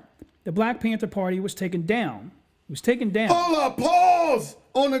apart. The Black Panther Party was taken down. Hold up, pause.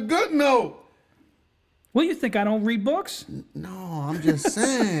 On a good note. What, you think I don't read books? No, I'm just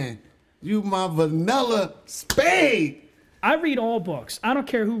saying. You my vanilla spade. I read all books. I don't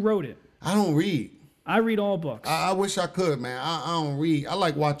care who wrote it. I don't read. I read all books. I wish I could, man. I don't read. I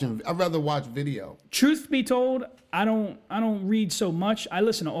like watching. I'd rather watch video. Truth be told, I don't read so much. I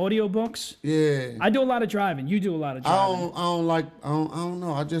listen to audiobooks. Yeah. I do a lot of driving. You do a lot of driving. I don't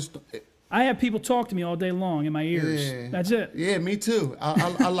know. I have people talk to me all day long in my ears. Yeah. That's it. Yeah, me too.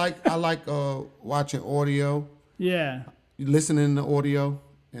 I like watching audio. Yeah. Listening to audio.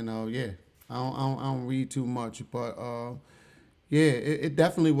 Yeah. I don't read too much, but yeah, it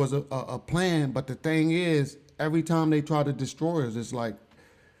definitely was a plan. But the thing is, every time they try to destroy us, it's like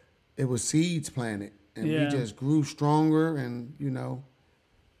it was seeds planted, and we just grew stronger. And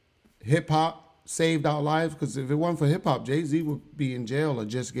hip hop saved our lives, because if it wasn't for hip hop, Jay-Z would be in jail or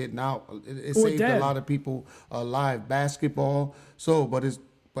just getting out. It saved dead. a lot of people alive. Basketball,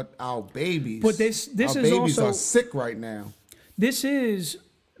 but our babies, But this our is babies also are sick right now. This is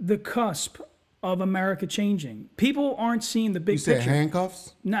the cusp of America changing. People aren't seeing the big You said picture.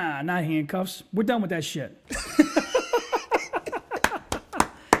 handcuffs? Nah, not handcuffs. We're done with that shit.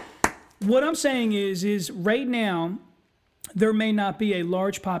 What I'm saying is right now, there may not be a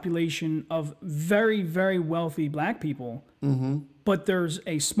large population of very, very wealthy black people, but there's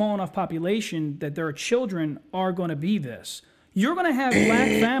a small enough population that their children are going to be this. You're going to have black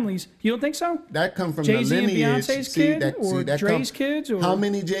families. You don't think so? That come from Jay-Z the and lineage. Beyonce's kid, or Dre's kids, or how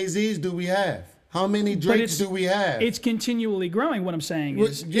many Jay-Z's do we have? How many Drakes do we have? It's continually growing. What I'm saying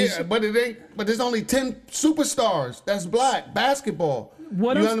is, but it ain't. But there's only 10 superstars that's black basketball.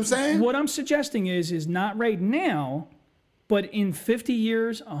 What I'm saying? What I'm suggesting is not right now, but in 50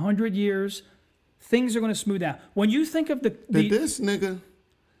 years, 100 years, things are going to smooth out. When you think of this nigga,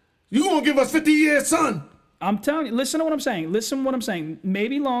 you gonna give us 50 years, son? I'm telling you, listen to what I'm saying. Listen to what I'm saying.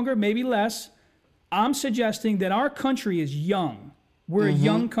 Maybe longer, maybe less. I'm suggesting that our country is young. We're a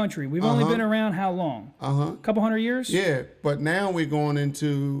young country. We've only been around how long? A couple hundred years? Yeah, but now we're going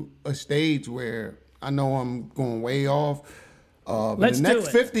into a stage where I know I'm going way off. But the next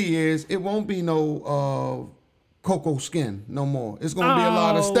 50 years, it won't be no cocoa skin no more. It's going to be a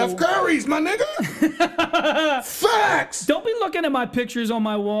lot of Steph Curry's, my nigga. Facts. Don't be looking at my pictures on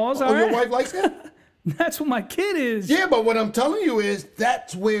my walls, all Oh, right? your wife likes that? That's what my kid is. Yeah, but what I'm telling you is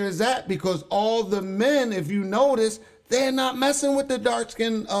that's where it's at, because all the men, if you notice, they're not messing with the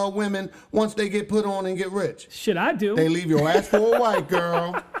dark-skinned women once they get put on and get rich. Shit, I do. They leave your ass for a white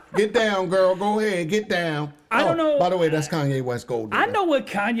girl. Get down, girl. Go ahead. Get down. I don't know. By the way, that's Kanye West Gold. I know what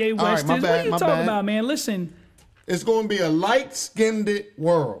Kanye West my is. bad, What are you my talking bad. about, man? Listen. It's going to be a light-skinned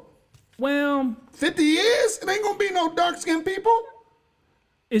world. Well, 50 years? It ain't going to be no dark-skinned people.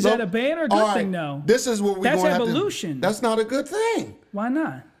 is that a bad or a good All right, thing, though? This is what we're That's going to have to... evolution. That's not a good thing. Why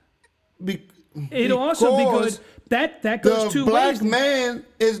not? It'll also be good. That goes two the black ways. man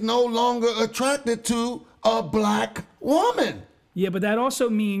is no longer attracted to a black woman. Yeah, but that also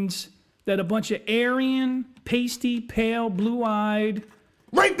means that a bunch of Aryan, pasty, pale, blue-eyed,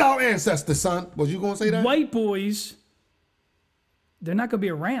 Raped our ancestors, son. Was you going to say that? white boys, they're not going to be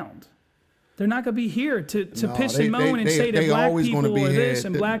around. They're not going to be here to piss and moan and say that black always people gonna be are here. this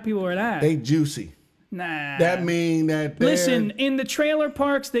and black people are that. They juicy. Nah. That mean that they're... Listen, in the trailer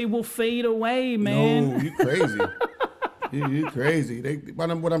parks, they will fade away, man. No, you crazy. you crazy.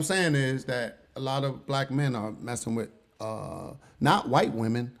 What I'm saying is that a lot of black men are messing with not white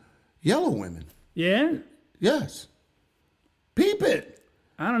women, yellow women. Yeah? Yes. Peep it.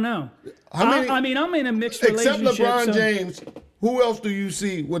 I don't know. How many- I mean, I'm in a mixed Except relationship. LeBron so- James, who else do you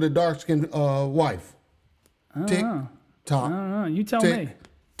see with a dark-skinned wife? Tick, tock. I don't know. You tell tick, me.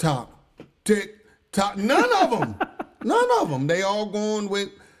 tock, tick, tock. None of them. None of them. They all going with...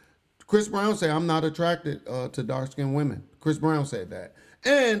 Chris Brown said, I'm not attracted to dark-skinned women. Chris Brown said that.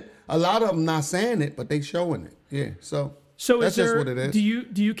 And a lot of them not saying it, but they showing it. Yeah, so that's just what it is.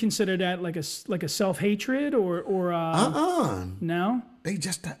 Do you consider that like a self-hatred or no? They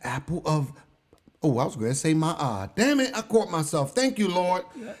just the apple of... Oh, I was going to say my eye. Damn it, I caught myself. Thank you, Lord.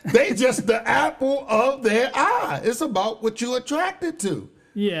 They just the apple of their eye. It's about what you're attracted to.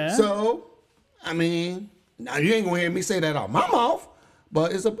 Yeah. So, I mean, now you ain't going to hear me say that out my mouth,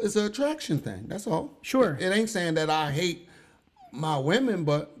 but it's an attraction thing. That's all. Sure. It ain't saying that I hate my women,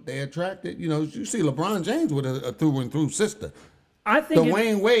 but they attracted. You know, you see LeBron James with a through and through sister. I think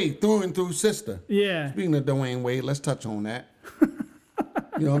Dwayne Wade through and through sister. Yeah. Speaking of Dwayne Wade, let's touch on that.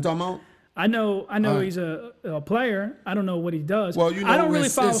 You know what I'm talking about? I know he's a player. I don't know what he does. Well, you know, I don't really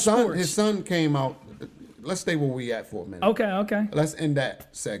follow sports. His son came out. Let's stay where we at for a minute. Okay. Let's end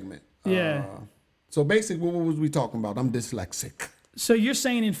that segment. Yeah. So basically, what was we talking about? I'm dyslexic. So you're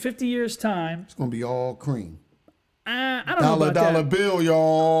saying in 50 years' time, It's gonna be all cream. I don't know about Dollar that. bill,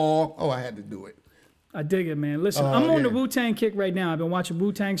 y'all. Oh, I had to do it. I dig it, man. Listen, I'm on the Wu-Tang kick right now. I've been watching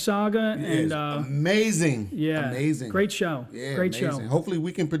Wu-Tang Saga, It's and amazing. yeah, Amazing. Great show. Yeah, Great amazing. show. Hopefully,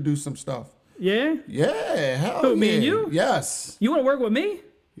 we can produce some stuff. Yeah. Yeah, hell Who, me yeah. and you? Yes. You want to work with me?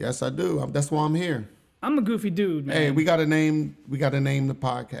 Yes, I do. That's why I'm here. I'm a goofy dude, man. Hey, we gotta name the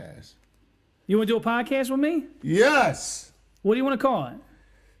podcast. You want to do a podcast with me? Yes. What do you want to call it?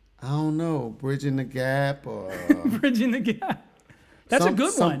 I don't know, bridging the gap or Bridging the Gap. That's a good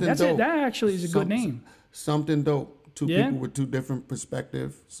one. something dope. That actually is a good name. Something dope. Two Yeah? people with two different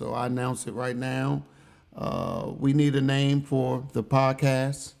perspectives. So I announce it right now. We need a name for the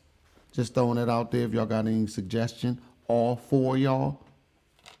podcast. Just throwing it out there if y'all got any suggestion. All four of y'all.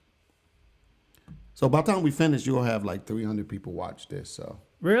 So by the time we finish, you'll have like 300 people watch this. So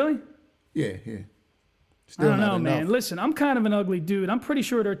Really? yeah. I don't know, not man. enough. Listen, I'm kind of an ugly dude. I'm pretty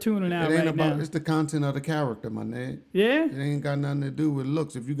sure they're tuning out It ain't right about. now. It's the content of the character, my nigga. Yeah? It ain't got nothing to do with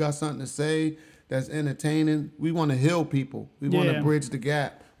looks. If you got something to say that's entertaining, we want to heal people. We want Yeah. to bridge the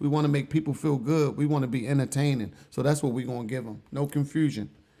gap. We want to make people feel good. We want to be entertaining. So that's what we're going to give them. No confusion.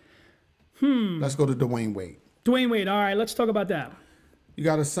 Let's go to Dwayne Wade. Dwayne Wade. All right, let's talk about that. You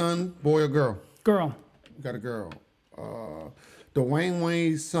got a son, boy or girl? Girl. You got a girl. Dwayne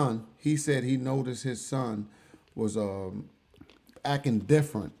Wade's son, he said he noticed his son was acting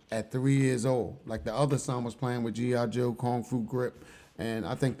different at 3 years old. Like the other son was playing with G.I. Joe, Kung Fu Grip. And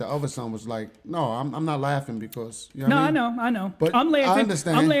I think the other son was like, no, I'm not laughing because, you know what I mean? I know. But I'm laughing. I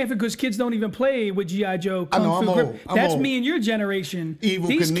understand. I'm laughing because kids don't even play with G.I. Joe, Kung know, Fu I'm Grip. old. I'm That's old. me and your generation. Evil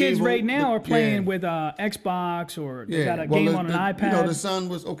These kids Knievel, right now are playing yeah. with Xbox or they Yeah. got a Well, game on an iPad. You know, the son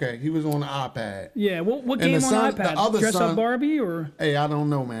was, okay, he was on the iPad. Yeah, what And game the on son- iPad? the other Dress son- Up Barbie or? Hey, I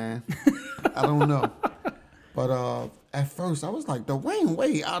don't know, man. I don't know. But at first, I was like, Dwayne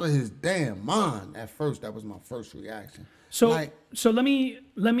Wade out of his damn mind. At first, that was my first reaction. So Like, so let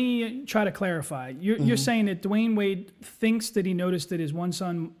me try to clarify. You're saying that Dwayne Wade thinks that he noticed that his one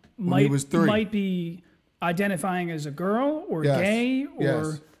son he was 3. might be identifying as a girl or yes, gay or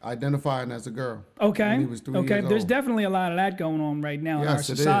yes, identifying as a girl. okay. When he was 3 Okay, years there's old. definitely a lot of that going on right now in our Yes,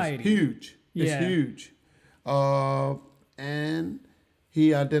 it society. is. Huge. Yeah. It's huge. And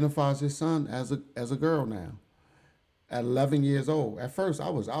he identifies his son as a girl now. At 11 years old. At first, I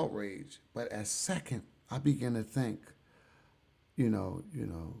was outraged. But at second, I began to think,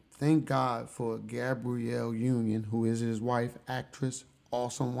 thank God for Gabrielle Union, who is his wife, actress,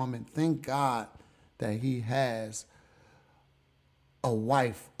 awesome woman. Thank God that he has a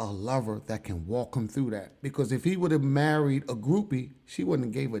wife, a lover that can walk him through that. Because if he would have married a groupie, she wouldn't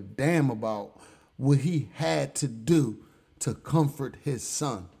have gave a damn about what he had to do to comfort his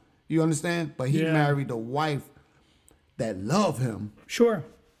son. You understand? But he Yeah. married a wife that loved him, Sure.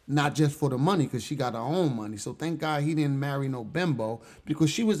 not just for the money, because she got her own money. So thank God he didn't marry no bimbo, because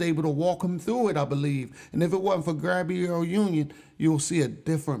she was able to walk him through it, I believe. And if it wasn't for Gabrielle Union, you'll see a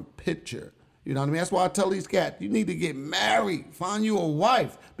different picture. You know what I mean? That's why I tell these cats, you need to get married. Find you a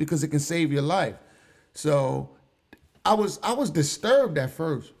wife, because it can save your life. So I was disturbed at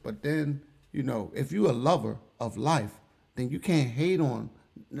first, but then, if you're a lover of life, then you can't hate on.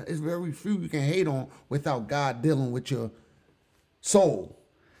 It's very few you can hate on without God dealing with your soul.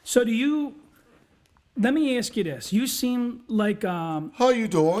 So let me ask you this. You seem like How you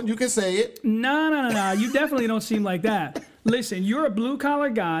doing? You can say it. No. You definitely don't seem like that. Listen, you're a blue collar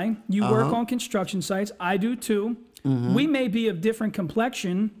guy. You work on construction sites. I do too. We may be of different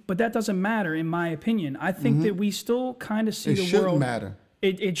complexion, but that doesn't matter in my opinion. I think that we still kind of see It the shouldn't world. matter.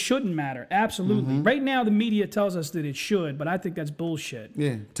 It shouldn't matter. Absolutely. Right now, the media tells us that it should, but I think that's bullshit.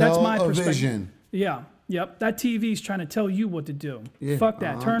 Yeah. That's my perspective. Television. Yeah. Yep. That TV's trying to tell you what to do. Yeah. Fuck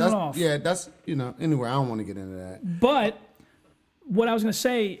that. Turn it That's- off. Yeah, that's, anyway, I don't want to get into that. But what I was going to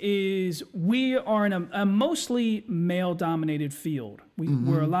say is we are in a mostly male-dominated field.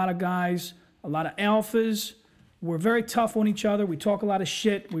 We're a lot of guys, a lot of alphas. We're very tough on each other. We talk a lot of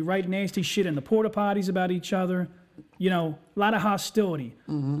shit. We write nasty shit in the porta potties about each other. A lot of hostility.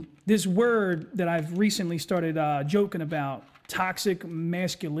 This word that I've recently started joking about, toxic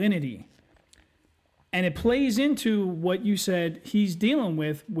masculinity. And it plays into what you said he's dealing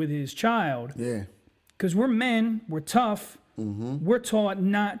with his child. Yeah. Because we're men, we're tough. We're taught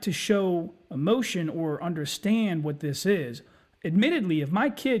not to show emotion or understand what this is. Admittedly, if my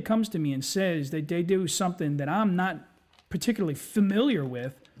kid comes to me and says that they do something that I'm not particularly familiar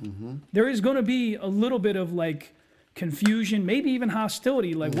with, there is going to be a little bit of like confusion, maybe even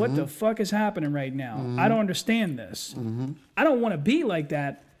hostility. Like, what the fuck is happening right now? I don't understand this. I don't want to be like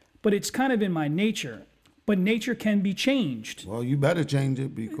that, but it's kind of in my nature. But nature can be changed. Well, you better change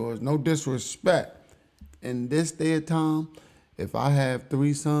it, because no disrespect. In this day and time, if I have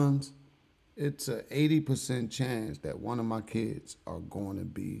 3 sons, it's a 80% chance that one of my kids are going to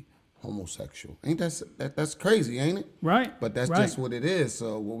be homosexual. Ain't that's crazy, ain't it? Right. But that's right. just what it is.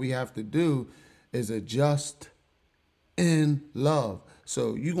 So what we have to do is adjust in love.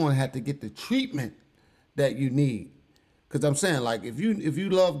 So you're going to have to get the treatment that you need. Because I'm saying, like, if you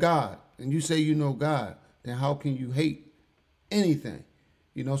love God and you say you know God, then how can you hate anything?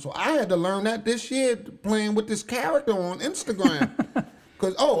 So I had to learn that this year playing with this character on Instagram.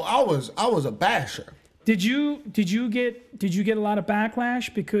 Because, I was a basher. Did you get a lot of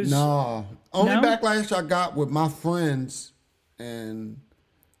backlash because? No, only No? backlash I got with my friends, and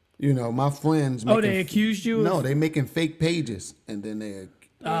my friends. Oh, they accused you? No, they making fake pages, and then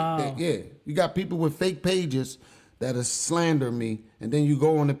yeah, you got people with fake pages that'll slander me, and then you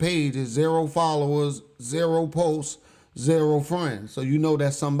go on the page, it's 0 followers, 0 posts, 0 friends. So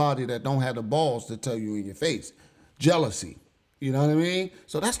that's somebody that don't have the balls to tell you in your face. Jealousy. You know what I mean?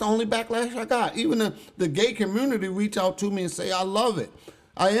 So that's the only backlash I got. Even the gay community reach out to me and say, I love it.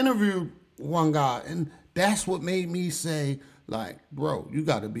 I interviewed one guy, and that's what made me say, like, bro, you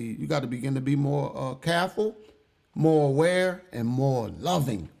gotta begin to be more careful, more aware, and more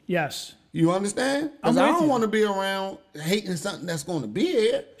loving. Yes. You understand? Because I don't want to be around hating something that's going to be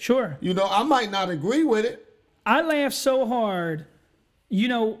here. Sure. I might not agree with it. I laugh so hard.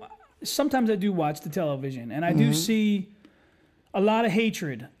 Sometimes I do watch the television, and I do see a lot of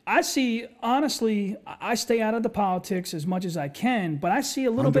hatred. Honestly, I stay out of the politics as much as I can, but I see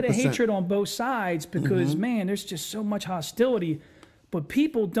a little bit of 100%. hatred on both sides because, man, there's just so much hostility. But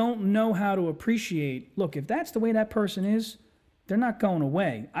people don't know how to appreciate, look, if that's the way that person is, they're not going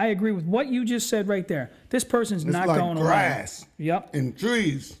away. I agree with what you just said right there. This person's not like going grass away. Yep. and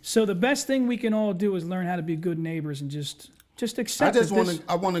trees. So the best thing we can all do is learn how to be good neighbors and just accept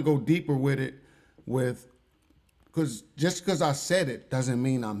I want to go deeper with it because just because I said it doesn't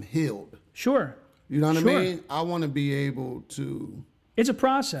mean I'm healed. Sure. You know what Sure. I mean? I want to be able to. It's a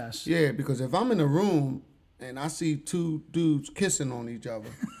process. Yeah, because if I'm in a room and I see 2 dudes kissing on each other,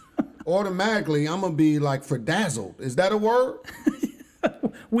 automatically I'm going to be like frazzled. Is that a word?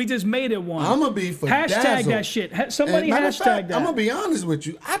 We just made it one. I'm going to be frazzled. Hashtag that shit. Somebody Matter of hashtag fact, that. I'm going to be honest with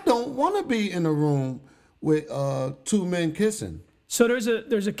you. I don't want to be in a room with 2 men kissing. So there's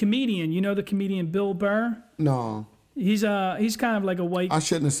a comedian. You know the comedian Bill Burr? No. He's kind of like a white. I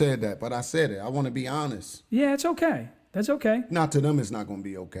shouldn't have said that, but I said it. I want to be honest. Yeah, it's okay. That's okay. Not to them, it's not going to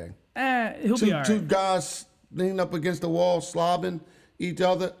be okay. He'll be all Two right. guys leaning up against the wall, slobbing each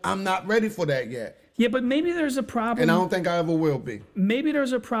other. I'm not ready for that yet. Yeah, but maybe there's a problem. And I don't think I ever will be. Maybe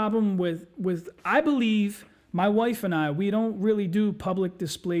there's a problem with I believe my wife and I, we don't really do public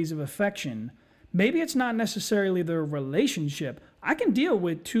displays of affection. Maybe it's not necessarily the relationship. I can deal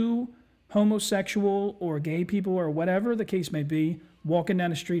with 2 homosexual or gay people or whatever the case may be walking down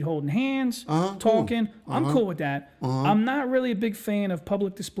the street holding hands, talking. Cool. I'm cool with that. I'm not really a big fan of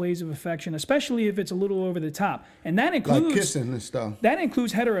public displays of affection, especially if it's a little over the top. And that includes Like kissing and stuff. That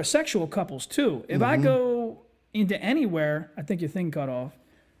includes heterosexual couples too. If I go into anywhere, I think your thing cut off.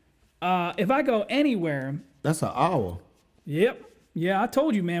 If I go anywhere, That's an hour. yep. Yeah, I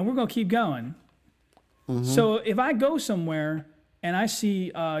told you, man, we're going to keep going. So if I go somewhere and I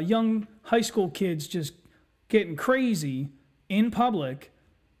see young high school kids just getting crazy in public,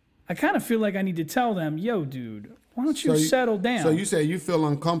 I kind of feel like I need to tell them, yo, dude, why don't you settle down? So you say you feel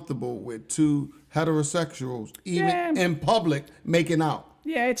uncomfortable with 2 heterosexuals, even Yeah. in public, making out.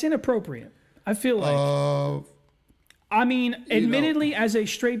 Yeah, it's inappropriate. I feel like. I mean, admittedly, as a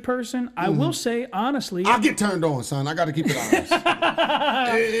straight person, I will say, honestly... I get turned on, son. I got to keep it honest.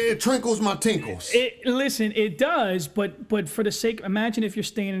 it trinkles my tinkles. Listen, it does, but for the sake... Imagine if you're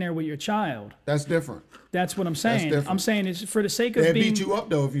standing there with your child. That's different. That's what I'm saying. different. I'm saying it's for the sake of They'll being... beat you up,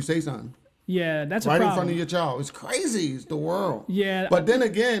 though, if you say something. Yeah, that's a Right problem. in front of your child. It's crazy. It's the world. Yeah. But then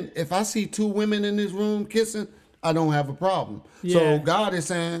again, if I see 2 women in this room kissing, I don't have a problem. Yeah. So God is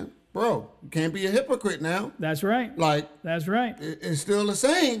saying, bro, you can't be a hypocrite now. That's right. Like, That's right. it's still the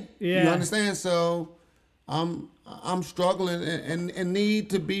same. Yeah. You understand? So I'm struggling and need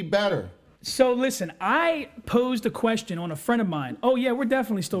to be better. So listen, I posed a question on a friend of mine. Oh yeah, we're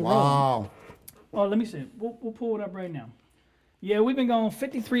definitely still rolling. Wow. Oh, let me see. We'll pull it up right now. Yeah, we've been going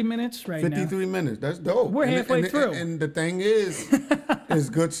 53 minutes right now. 53 minutes. That's dope. We're halfway through. And the thing is, it's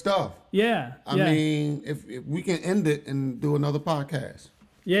good stuff. Yeah. I mean, if we can end it and do another podcast.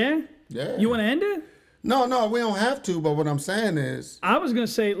 Yeah? Yeah. You want to end it? No, we don't have to. But what I'm saying is, I was going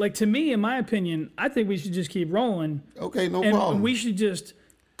to say, like, to me, in my opinion, I think we should just keep rolling. okay, no And problem. we should just,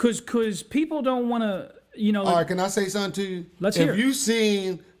 because people don't want to, you know. All right, can I say something to you? Let's hear it. If you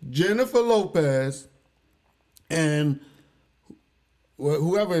seen Jennifer Lopez and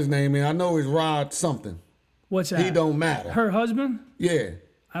whoever his name is, I know it's Rod something. What's that? He don't matter. Her husband? Yeah.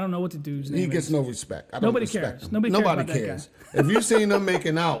 I don't know what the dude's name He is. gets no respect. I don't Nobody respect cares. him. Nobody cares about that cares. If you seen them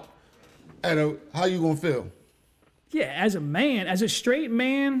making out, how you gonna feel? Yeah, as a man, as a straight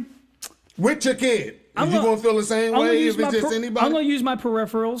man. With your kid, I'm you gonna- gonna feel the same I'm gonna way use if it's my just anybody? I'm going to use my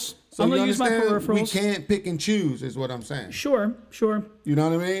peripherals. So I'm you going to use my understand? peripherals. We can't pick and choose, is what I'm saying. Sure. You know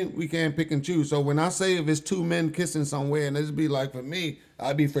what I mean? We can't pick and choose. So when I say if it's 2 men kissing somewhere, and this be like for me,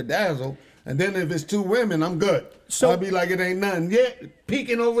 I'd be frazzled. And then if it's 2 women, I'm good. So- I'll be like, it ain't nothing. Yeah,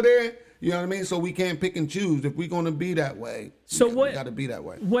 peeking over there. You know what I mean? So we can't pick and choose. If we're going to be that way, we got to be that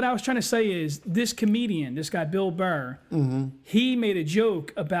way. What I was trying to say is this comedian, this guy, Bill Burr, he made a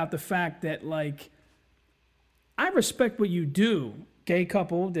joke about the fact that, like, I respect what you do, gay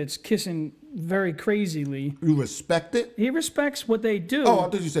couple that's kissing very crazily. You respect it? He respects what they do. Oh, I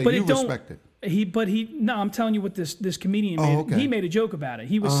thought you said you respect it. No, I'm telling you what this comedian made. Okay. He made a joke about it.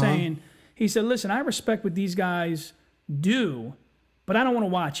 He was saying, he said, listen, I respect what these guys do, but I don't want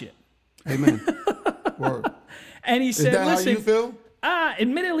to watch it. Amen. Word. And he said, Is that listen, how you feel?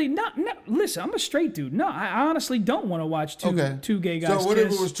 Admittedly, no. Listen, I'm a straight dude. No, I honestly don't want to watch two gay guys. So what if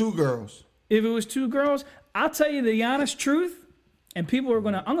kiss. it was 2 girls? If it was 2 girls, I'll tell you the honest truth, and people are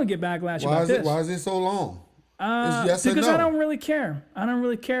I'm gonna get backlash about this. Why is it so long? It's yes because or no. I don't really care. I don't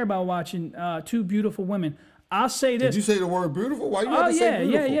really care about watching 2 beautiful women. I'll say this. Did you say the word beautiful? Why you have to say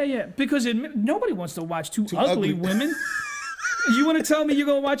beautiful? Yeah. Because nobody wants to watch two ugly women. You want to tell me you're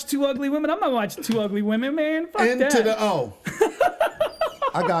going to watch 2 ugly women? I'm not watching 2 ugly women, man. Fuck Into that. the O.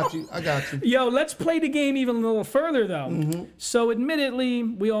 I got you. Yo, let's play the game even a little further, though. So, admittedly,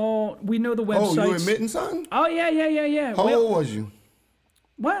 we know the websites. Oh, you admitting something? Oh, yeah. How old was you?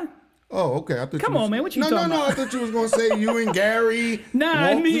 What? Oh, okay. I thought Come on, man. What you talking about? No. I thought you was going to say you and Gary.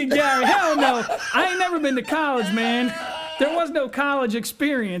 Nah, me and Gary. Hell no. I ain't never been to college, man. There was no college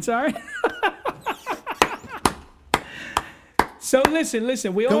experience, all right? So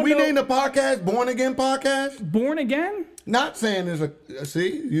listen. We all Can we know name the podcast Born Again Podcast? Born Again? Not saying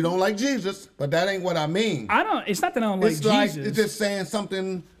see, you don't like Jesus, but that ain't what I mean. It's not that I don't like It's Jesus. it's just saying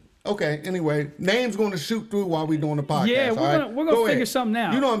something. Okay, anyway, name's going to shoot through while we doing the podcast. Yeah, we're gonna figure ahead. something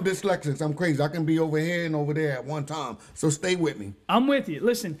out. You know I'm dyslexic. I'm crazy. I can be over here and over there at one time. So stay with me. I'm with you.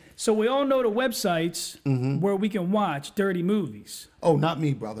 Listen, so we all know the websites where we can watch dirty movies. Oh, not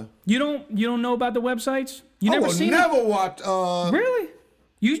me, brother. You don't know about the websites? You never seen never watch. Really?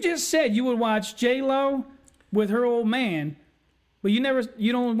 You just said you would watch J-Lo with her old man, but you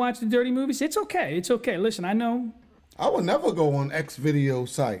don't watch the dirty movies? It's okay. Listen, I know. I would never go on X video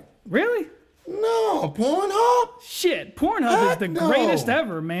site. Really? No, Pornhub? Shit, Pornhub is the no. greatest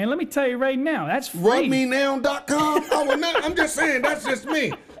ever, man. Let me tell you right now, that's free. RubMeNow.com? I would not. I'm just saying, that's just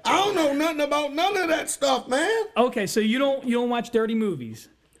me. I don't know nothing about none of that stuff, man. Okay, so you don't watch dirty movies.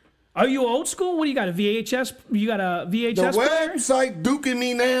 Are you old school? What do you got, a VHS? You got a VHS The player? website Duking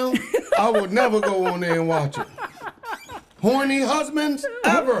Me Now, I would never go on there and watch it. Horny husbands?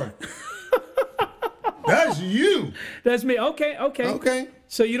 Ever. That's you. That's me. Okay.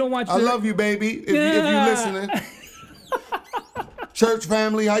 So you don't watch I love you, baby, if you listening. Church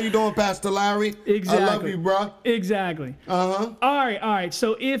family, how you doing, Pastor Larry? Exactly. I love you, bro. Exactly. Uh-huh. All right.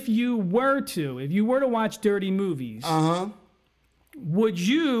 So if you were to watch dirty movies, would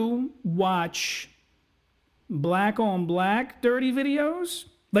you watch black on black dirty videos?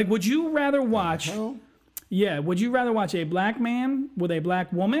 Like, would you rather watch? Yeah. Would you rather watch a black man with a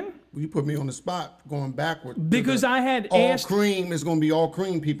black woman? You put me on the spot going backward. Because I had asked. All cream is going to be all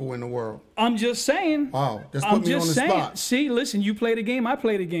cream people in the world. I'm just saying. Wow. Just put me on the spot. See, listen, you play the game, I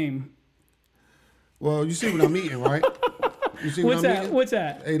play the game. Well, you see what I'm eating, right? You see What's what I'm that? eating? What's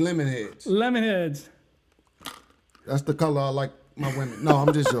that? Hey, lemon heads. Lemon heads. That's the color I like my women. No,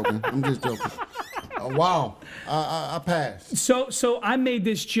 I'm just joking. Wow. I passed. So I made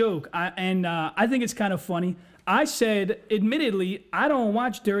this joke, and I think it's kind of funny. I said, admittedly, I don't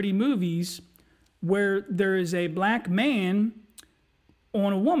watch dirty movies where there is a black man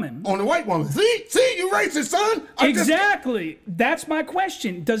on a woman. On a white woman. See, you racist, son. Exactly. That's my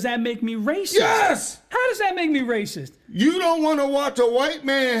question. Does that make me racist? Yes. How does that make me racist? You don't want to watch a white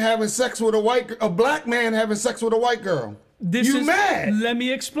man having sex with a black man having sex with a white girl. Mad. Let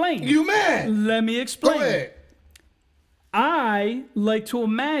me explain. You mad. Let me explain. Go ahead. I like to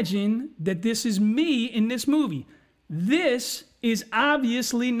imagine that this is me in this movie. This is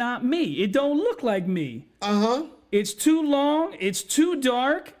obviously not me. It don't look like me. Uh-huh. It's too long. It's too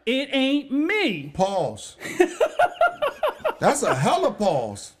dark. It ain't me. Pause. That's a hella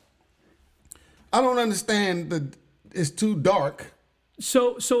pause. I don't understand it's too dark.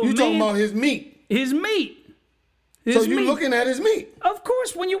 So you talking about his meat. His meat. So you looking at his meat. Of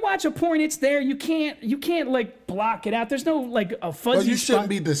course, when you watch a porn, it's there. You can't like block it out. There's no like a fuzzy Well, you shouldn't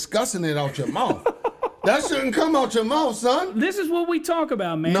be discussing it out your mouth. That shouldn't come out your mouth, son. This is what we talk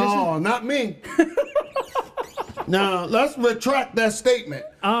about, man. No, not me. Now, let's retract that statement.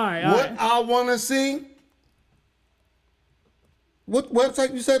 All right. What I want to see. What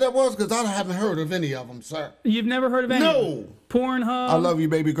website you said that was? Because I haven't heard of any of them, sir. You've never heard of any? No. Pornhub. I love you,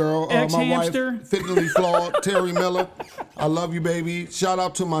 baby girl. My wife, Ex-hamster. fittingly flawed, Terry Miller. I love you, baby. Shout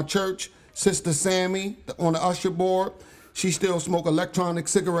out to my church. Sister Sammy on the usher board. She still smoke electronic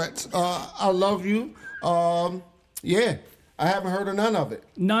cigarettes. I love you. Yeah, I haven't heard of none of it.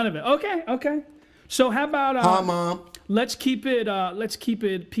 None of it. Okay. So how about Hi, Mom. let's keep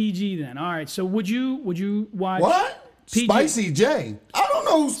it PG then. All right. So would you watch What? PG? Spicy J. I don't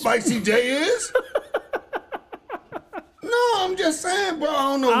know who Spicy J is. No, I'm just saying, bro.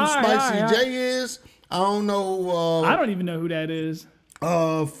 I don't know who Spicy J is. I don't know. I don't even know who that is.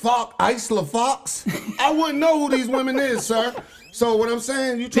 Isla Fox. I wouldn't know who these women is, sir. So what I'm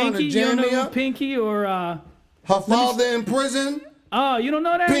saying, you trying Pinky, to jam you don't me know up? Pinky or Her father in prison. oh, you don't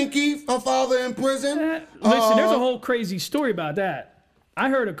know that? Pinky, her father in prison. Listen, there's a whole crazy story about that. I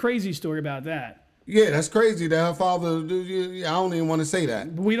heard a crazy story about that. Yeah, that's crazy that her father. I don't even want to say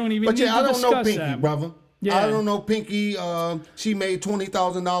that. We don't even. But need yeah, I to don't know discuss Pinky, that. brother. Yeah. I don't know Pinky. She made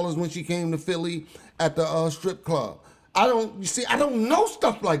 $20,000 when she came to Philly at the strip club. I don't know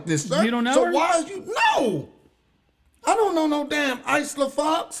stuff like this, sir. You don't know So her? why are you? No. I don't know no damn Isla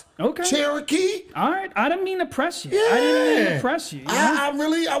Fox. Okay. Cherokee. All right, I didn't mean to press you. Yeah. I didn't mean to press you. You know?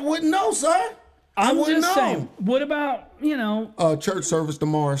 I wouldn't know, sir. I I'm wouldn't just know. saying. What about Church service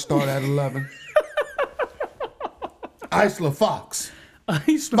tomorrow start at 11. Isla Fox.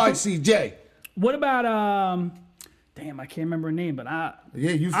 Spicy J. What about Damn, I can't remember her name, but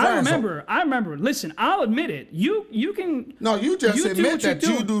you I remember. Listen, I'll admit it. You can. No, you just do admit what you that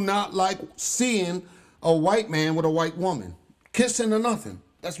you do. do not like seeing a white man with a white woman. Kissing or nothing.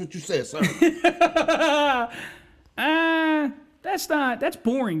 That's what you said, sir. That's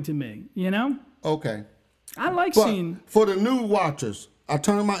boring to me, you know? Okay. I like But seeing. for the new watchers, I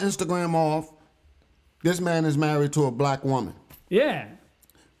turned my Instagram off. This man is married to a black woman. Yeah.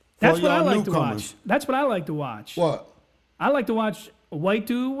 That's what I y'all like to newcomers. watch. That's what I like to watch. What? I like to watch a white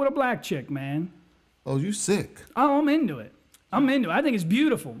dude with a black chick, man. Oh, you sick. Oh, I'm into it. I think it's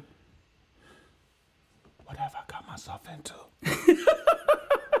beautiful. What have I got myself into?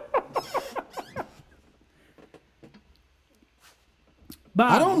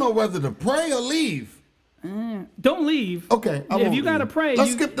 Bob, I don't know whether to pray or leave. don't leave. Okay, I If won't you gotta leave. pray,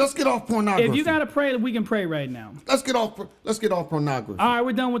 let's get off pornography. if you gotta pray, we can pray right now. let's get off pornography. All right,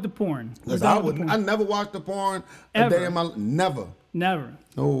 we're done with the porn. We're 'Cause I done with the wouldn't. porn. I never watched the porn a Ever. day in my never. Never.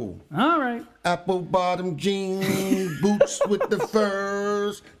 No. All right. Apple bottom jeans, boots with the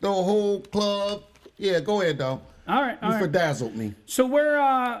furs, the whole club. Yeah, go ahead, though. All right. You All right. bedazzled me. So where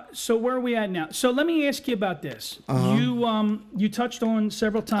are we at now? So let me ask you about this. You touched on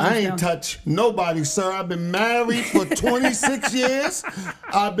several times. I ain't now. touched nobody, sir. I've been married for 26 years.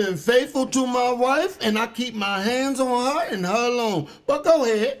 I've been faithful to my wife, and I keep my hands on her and her alone. But go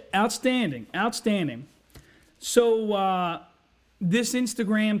ahead. Outstanding. So this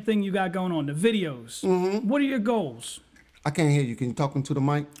Instagram thing you got going on, the videos. Mm-hmm. What are your goals? I can't hear you. Can you talk into the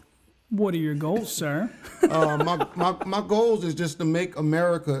mic? What are your goals, sir? My goals is just to make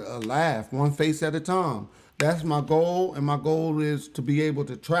America laugh, one face at a time. That's my goal, and my goal is to be able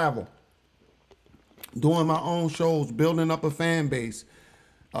to travel, doing my own shows, building up a fan base.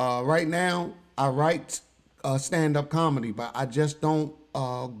 Right now, I write stand-up comedy, but I just don't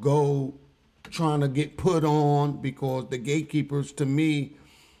go trying to get put on because the gatekeepers, to me,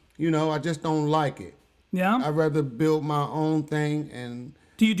 I just don't like it. Yeah. I'd rather build my own thing and.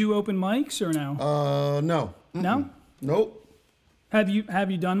 Do you do open mics or no? No. Mm-mm. No. Nope. Have you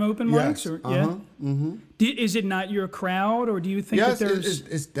done open mics? Yes. Or yeah. Mm-hmm. Is it not your crowd, or do you think Yes, that there's?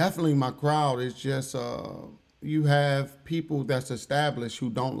 it's definitely my crowd. It's just you have people that's established who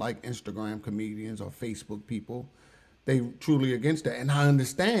don't like Instagram comedians or Facebook people. They truly against that, and I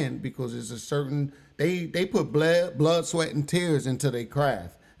understand because it's a certain they put blood, sweat, and tears into their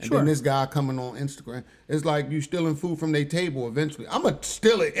craft. And Sure. then this guy coming on Instagram, it's like you stealing food from their table eventually. I'm going to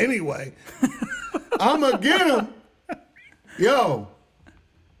steal it anyway. I'm going to get him. Yo,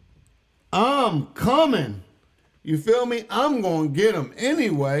 I'm coming. You feel me? I'm going to get him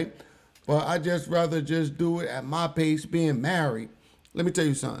anyway. But I just rather just do it at my pace being married. Let me tell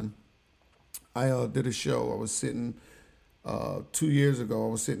you something. I did a show. I was sitting 2 years ago.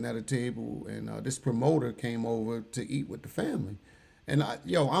 I was sitting at a table and this promoter came over to eat with the family. And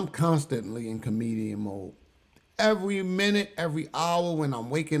I'm constantly in comedian mode. Every minute, every hour when I'm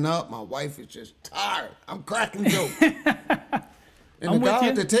waking up, my wife is just tired. I'm cracking jokes. And the guy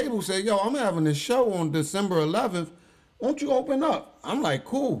at the table said, I'm having a show on December 11th. Won't you open up? I'm like,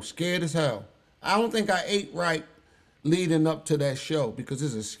 cool, scared as hell. I don't think I ate right leading up to that show because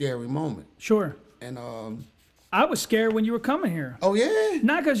it's a scary moment. Sure. And I was scared when you were coming here. Oh, yeah?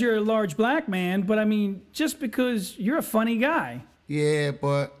 Not because you're a large black man, but I mean, just because you're a funny guy. Yeah,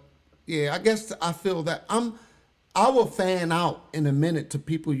 but I guess I feel that I will fan out in a minute to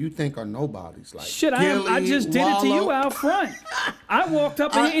people you think are nobodies. Like Shit, Gilly, I just did it to you Wallow. out front. I walked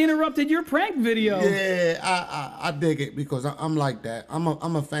up and interrupted your prank video. Yeah, I dig it because I'm like that. I'm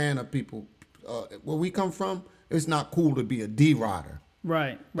a fan of people. Where we come from, it's not cool to be a D-rider.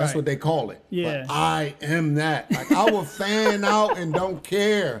 Right. That's what they call it. Yeah. But I am that. Like I will fan out and don't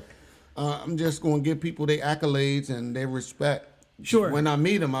care. I'm just going to give people their accolades and their respect. Sure. When I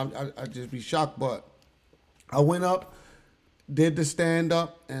meet them, I just be shocked. But I went up, did the stand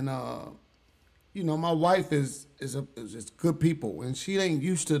up, and my wife is good people, and she ain't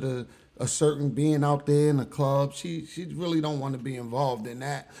used to a certain being out there in the club. She really don't want to be involved in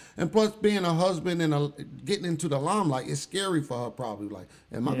that. And plus, being a husband and getting into the limelight is scary for her. Probably like,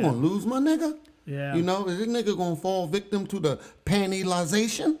 am I gonna lose my nigga? Yeah. You know, is this nigga gonna fall victim to the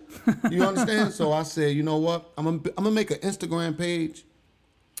pantyization? You understand? So I said, you know what? I'm gonna make an Instagram page.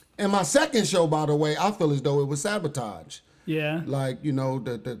 And my second show, by the way, I feel as though it was sabotage. Yeah. Like,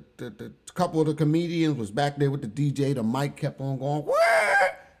 the couple of the comedians was back there with the DJ. The mic kept on going, "Wah!"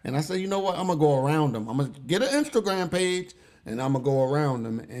 And I said, you know what? I'm going to go around them. I'm going to get an Instagram page, and I'm going to go around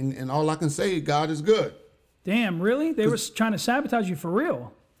them. And all I can say, God is good. Damn, really? They were trying to sabotage you for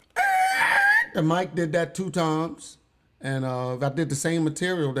real? And Mike did that 2 times. And I did the same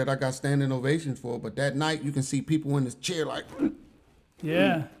material that I got standing ovations for. But that night, you can see people in this chair like...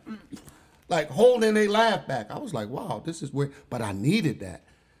 Yeah. Like holding their laugh back. I was like, wow, this is weird. But I needed that.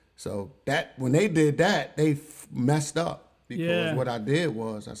 So that when they did that, they messed up. Because what I did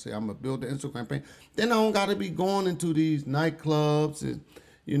was, I said, I'm going to build the Instagram page. Then I don't got to be going into these nightclubs. And,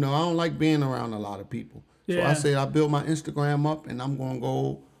 I don't like being around a lot of people. So I said, I built my Instagram up, and I'm going to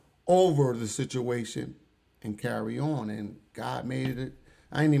go over the situation and carry on. And God made it.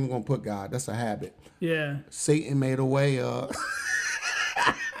 I ain't even going to put God. That's a habit. Yeah. Satan made a way.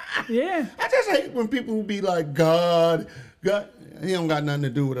 Yeah. I just hate when people be like, God, he don't got nothing to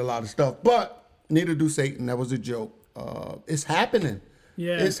do with a lot of stuff. But neither do Satan. That was a joke. It's happening.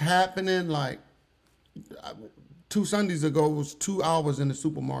 Yeah. It's happening. Like 2 Sundays ago, it was 2 hours in the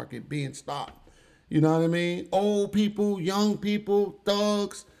supermarket being stopped. You know what I mean? Old people, young people,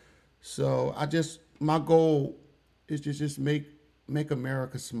 thugs. So my goal is to just make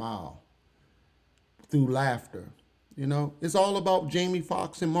America smile through laughter. It's all about Jamie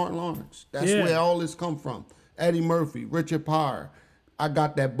Foxx and Martin Lawrence. That's where all this come from. Eddie Murphy, Richard Pryor. I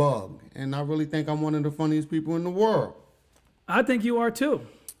got that bug, and I really think I'm one of the funniest people in the world. I think you are too.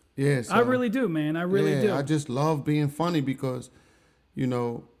 Yeah, so, I really do, man. I really do. I just love being funny because,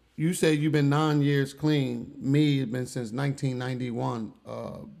 you say you've been 9 years clean. Me, it's been since 1991,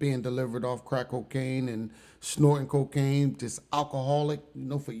 being delivered off crack cocaine and snorting cocaine, just alcoholic.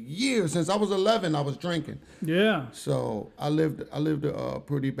 For years, since I was 11, I was drinking. Yeah. So I lived a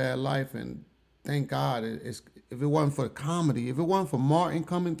pretty bad life, and thank God. If it wasn't for the comedy, if it wasn't for Martin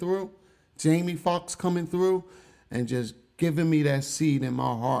coming through, Jamie Foxx coming through, and just giving me that seed in my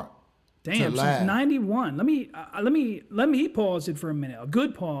heart. Damn, since 91. Let me pause it for a minute. A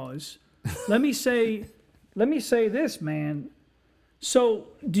good pause. Let me say this, man. So,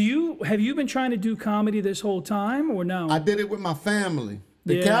 have you been trying to do comedy this whole time or no? I did it with my family.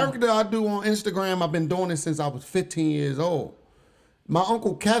 The character I do on Instagram, I've been doing it since I was 15 years old. My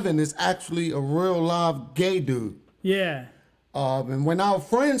Uncle Kevin is actually a real live gay dude. Yeah. And when our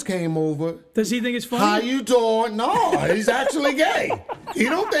friends came over, does he think it's funny? How you doing? No, he's actually gay. He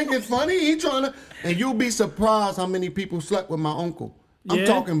don't think it's funny. He trying to, and you'll be surprised how many people slept with my uncle. I'm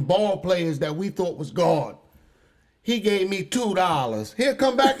talking ball players that we thought was God. He gave me $2. He'll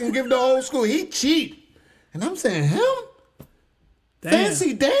come back and give the old school. He cheap. And I'm saying, him? Damn.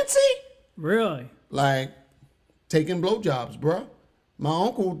 Fancy dancy? Really? Like taking blowjobs, bruh. My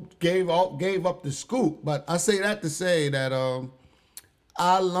uncle gave up the scoop, but I say that to say that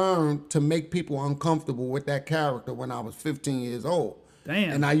I learned to make people uncomfortable with that character when I was 15 years old.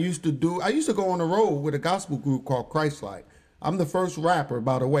 Damn. And I used to go on the road with a gospel group called Christ-like. I'm the first rapper,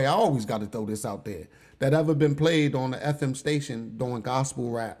 by the way, I always got to throw this out there, that ever been played on the FM station doing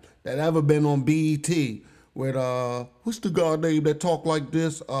gospel rap, that ever been on BET with, what's the guy name that talk like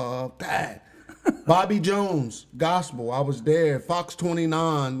this? Bobby Jones, gospel. I was there. Fox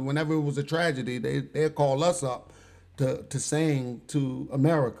 29, whenever it was a tragedy, they'd call us up to sing to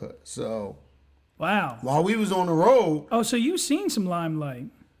America. So, wow. While we was on the road. Oh, so you've seen some limelight.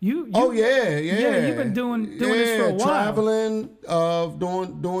 You yeah. Yeah, you've been doing this for a while. Traveling,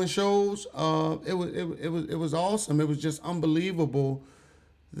 doing shows. It was awesome. It was just unbelievable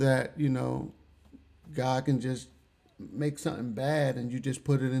that, God can just make something bad and you just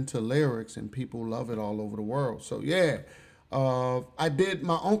put it into lyrics and people love it all over the world. So I did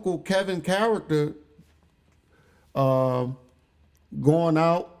my Uncle Kevin character Going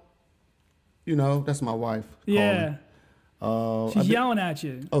out, that's my wife. Yeah. Calling. She's yelling at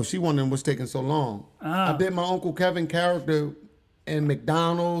you. Oh, she wondering what's taking so long. I did my Uncle Kevin character in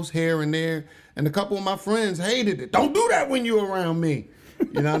McDonald's here and there, and a couple of my friends hated it. Don't do that when you're around me.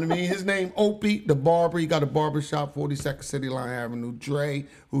 You know what I mean? His name Opie, the barber. He got a barber shop, 42nd City Line Avenue. Dre,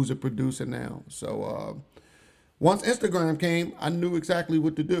 who's a producer now. So once Instagram came, I knew exactly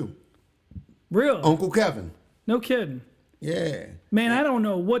what to do. Really? Uncle Kevin. No kidding. Yeah. Man, I don't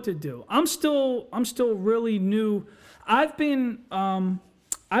know what to do. I'm still really new. I've been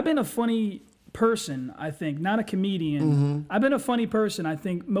a funny person, I think, not a comedian. Mm-hmm. I've been a funny person, I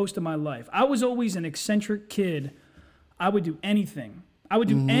think, most of my life. I was always an eccentric kid. I would do anything. I would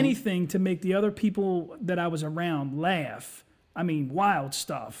do anything to make the other people that I was around laugh. I mean, wild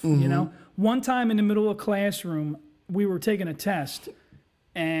stuff, you know? One time in the middle of a classroom, we were taking a test,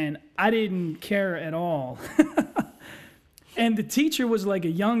 and I didn't care at all. And the teacher was like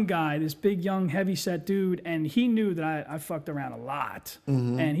a young guy, this big, young, heavy-set dude, and he knew that I fucked around a lot,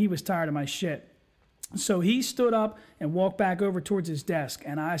 and he was tired of my shit. So he stood up and walked back over towards his desk,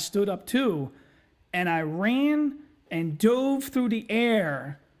 and I stood up too, and I ran and dove through the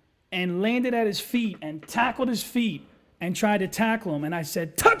air and landed at his feet and tackled his feet and tried to tackle him, and I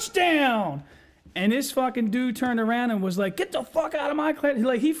said, "Touchdown!" And this fucking dude turned around and was like, "Get the fuck out of my class!"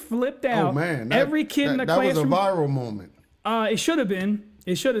 Like, he flipped out. Oh man, every kid in the classroom. That was a viral moment. It should have been.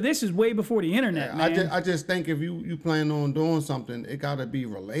 It should have. This is way before the internet, man. I just think if you plan on doing something, it got to be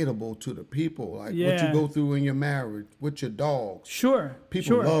relatable to the people. Like what Yeah. you go through in your marriage with your dogs. Sure.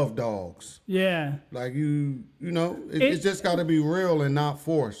 People love dogs. Yeah. Like it's just got to be real and not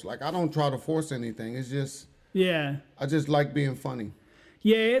forced. Like I don't try to force anything. It's just Yeah. I just like being funny.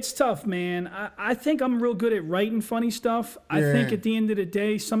 Yeah, it's tough, man. I think I'm real good at writing funny stuff. I think at the end of the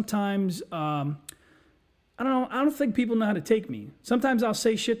day, sometimes I don't know. I don't think people know how to take me. Sometimes I'll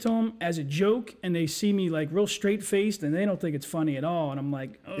say shit to them as a joke, and they see me like real straight faced, and they don't think it's funny at all. And I'm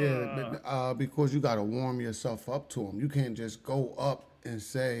like, ugh. Yeah, because you got to warm yourself up to them. You can't just go up and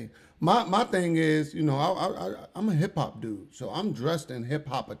say. My thing is, I'm a hip hop dude, so I'm dressed in hip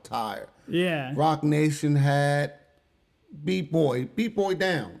hop attire. Yeah. Rock Nation hat, beat boy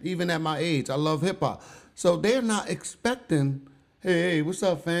down. Even at my age, I love hip hop. So they're not expecting. Hey, what's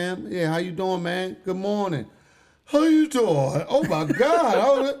up, fam? Yeah, how you doing, man? Good morning. How you doing? Oh my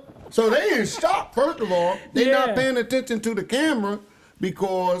God. So they in shock, first of all. They're not paying attention to the camera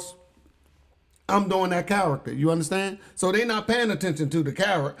because I'm doing that character. You understand? So they're not paying attention to the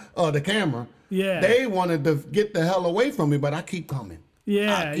camera. Yeah. They wanted to get the hell away from me, but I keep coming.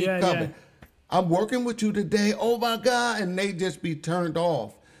 Yeah, I keep coming. I'm working with you today. Oh my God. And they just be turned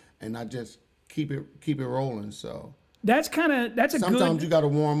off. And I just keep it rolling. So Sometimes you got to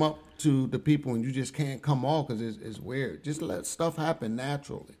warm up to the people, and you just can't come off because it's weird. Just let stuff happen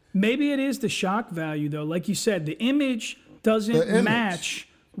naturally. Maybe it is the shock value, though. Like you said, the image doesn't match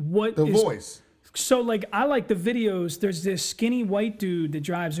what the voice. So, like, I like the videos. There's this skinny white dude that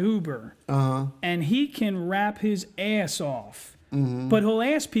drives Uber, and he can rap his ass off. But he'll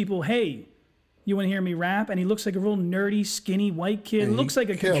ask people, "Hey, you want to hear me rap?" And he looks like a real nerdy, skinny white kid. Looks like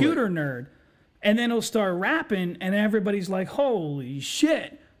a computer nerd. And then he'll start rapping, and everybody's like, "Holy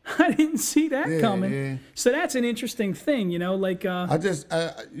shit. I didn't see that coming." Yeah. So that's an interesting thing, like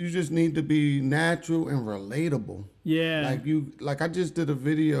you just need to be natural and relatable. Yeah. Like I just did a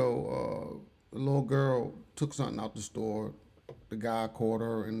video, a little girl took something out the store, the guy caught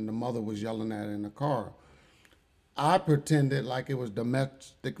her, and the mother was yelling at her in the car. I pretended like it was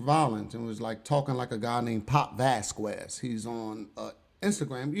domestic violence and was like talking like a guy named Pop Vasquez. He's on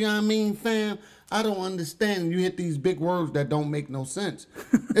Instagram. You know what I mean, fam? I don't understand. You hit these big words that don't make no sense.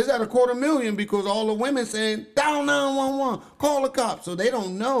 It's at 250,000 because all the women saying, "Dial 911, call the cops." So they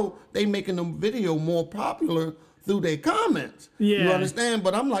don't know they making the video more popular through their comments. Yeah. You understand?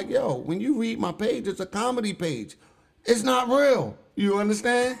 But I'm like, yo, when you read my page, it's a comedy page. It's not real. You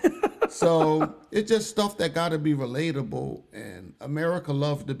understand? So it's just stuff that got to be relatable. And America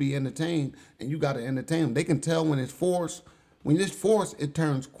loves to be entertained, and you got to entertain them. They can tell when it's forced. When it's forced, it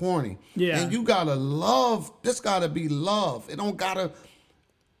turns corny. Yeah. And you gotta love, this gotta be love. It don't gotta,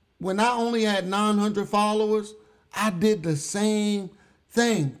 when I only had 900 followers, I did the same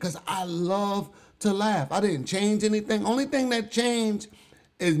thing because I love to laugh. I didn't change anything. Only thing that changed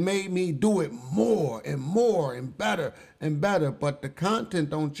is made me do it more and more and better and better. But the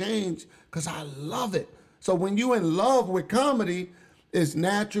content don't change because I love it. So when you in love with comedy, it's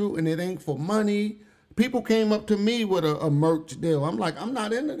natural and it ain't for money. People came up to me with a merch deal. I'm like, I'm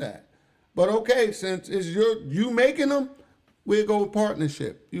not into that. But okay, since it's you making them, we'll go with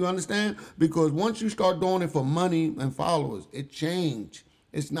partnership. You understand? Because once you start doing it for money and followers, it change.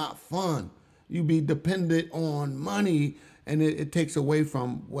 It's not fun. You be dependent on money, and it takes away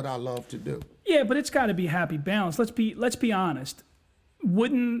from what I love to do. Yeah, but it's got to be happy balance. Let's be honest.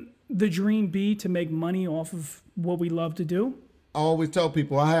 Wouldn't the dream be to make money off of what we love to do? I always tell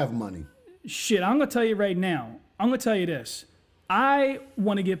people I have money. Shit, I'm going to tell you right now. I'm going to tell you this. I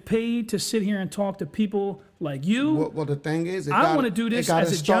want to get paid to sit here and talk to people like you. Well, the thing is, I want to do this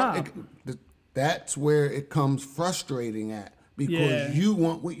as a job. That's where it comes frustrating at, because you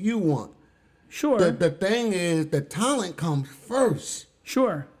want what you want. Sure. The thing is, the talent comes first.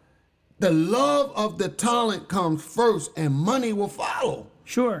 Sure. The love of the talent comes first, and money will follow.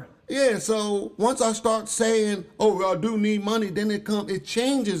 Sure. Yeah, so once I start saying, oh, I do need money, then it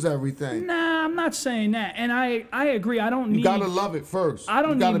changes everything. Nah, I'm not saying that. And I agree. I don't need... You gotta love it first. I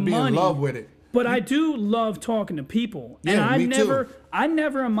don't you gotta need be money, in love with it. But I do love talking to people. Yeah, and me too. I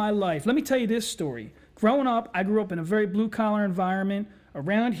never in my life... Let me tell you this story. Growing up, I grew up in a very blue-collar environment.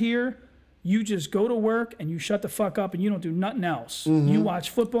 Around here, you just go to work and you shut the fuck up and you don't do nothing else. Mm-hmm. You watch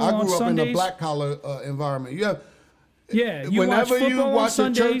football on Sundays. I grew up in a black-collar environment. You have... Yeah, you whenever watch you watch a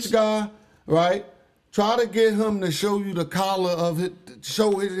Sundays. church guy, right? Try to get him to show you the collar of it.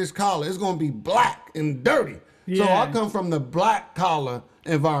 Show his collar. It's gonna be black and dirty. Yeah. So I come from the black collar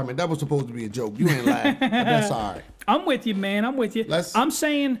environment. That was supposed to be a joke. You ain't laughing. But that's all right. I'm with you, man. I'm with you. I'm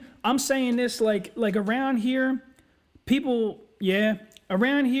saying this like around here, people. Yeah,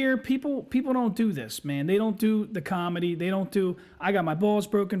 around here, people don't do this, man. They don't do the comedy. They don't do. I got my balls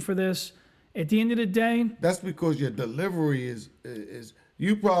broken for this. At the end of the day, that's because your delivery is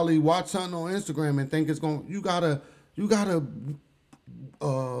you probably watch something on Instagram and think it's going. You gotta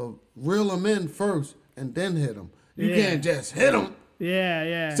reel them in first and then hit them. You can't just hit them.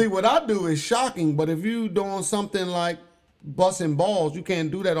 Yeah. See, what I do is shocking, but if you doing something like busting balls, you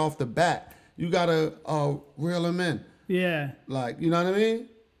can't do that off the bat. You gotta reel them in. Yeah. Like, you know what I mean?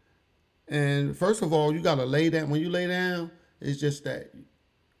 And first of all, you gotta lay down. When you lay down, it's just that.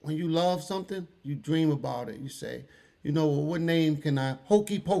 When you love something, you dream about it. You say, you know, well, what name can I?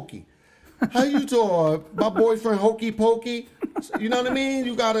 Hokey Pokey. How you doing? My boyfriend Hokey Pokey. You know what I mean?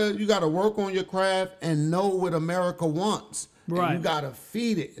 You gotta work on your craft and know what America wants. Right. And you gotta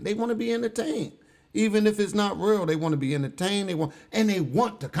feed it. They want to be entertained, even if it's not real. They want to be entertained. They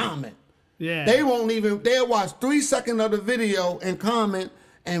want to comment. Yeah. They'll watch 3 seconds of the video and comment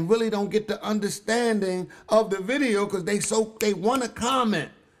and really don't get the understanding of the video because they want to comment.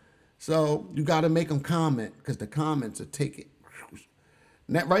 So you got to make them comment because the comments will take it.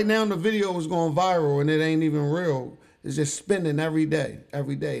 Right now the video is going viral and it ain't even real. It's just spinning every day.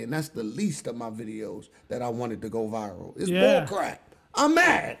 And that's the least of my videos that I wanted to go viral. It's bull crap. I'm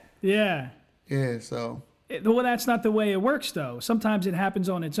mad. Yeah. Yeah, so. Well, that's not the way it works, though. Sometimes it happens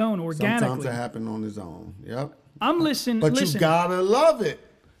on its own, organically. Sometimes it happens on its own, yep. I'm listening. But you gotta love it.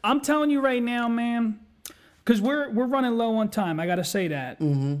 I'm telling you right now, man, because we're running low on time. I got to say that.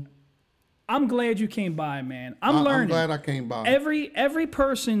 Mm-hmm. I'm glad you came by, man. I'm learning. I'm glad I came by. Every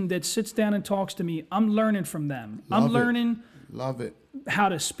person that sits down and talks to me, I'm learning from them. Love it. How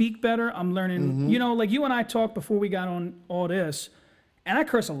to speak better. I'm learning, you know, like you and I talked before we got on all this, and I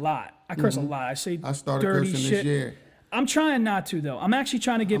curse a lot. I say I started dirty cursing shit. this year. I'm trying not to, though. I'm actually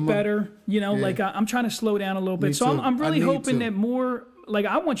trying to get better, you know, like I'm trying to slow down a little bit. Me so too. I'm really hoping to. that more, like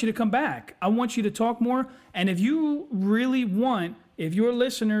I want you to come back. I want you to talk more. And if you really want, if your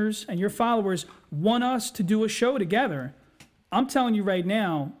listeners and your followers want us to do a show together, I'm telling you right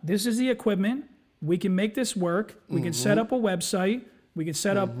now, this is the equipment. We can make this work. We can set up a website. We can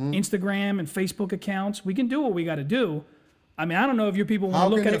set up Instagram and Facebook accounts. We can do what we got to do. I mean, I don't know if your people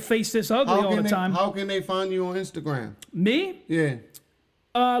want to look at a face this ugly all the time. How can they find you on Instagram? Me? Yeah.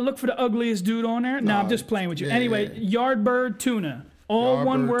 Look for the ugliest dude on there. No, I'm just playing with you. Yeah, anyway, Yardbird Tuna. All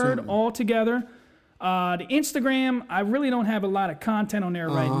one word, Tuna. all together. The Instagram, I really don't have a lot of content on there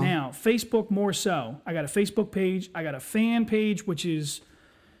right now. Facebook more so. I got a Facebook page. I got a fan page, which is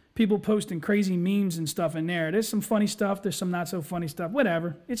people posting crazy memes and stuff in there. There's some funny stuff. There's some not so funny stuff.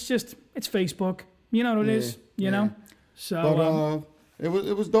 Whatever. It's Facebook. You know what it is. You know? So it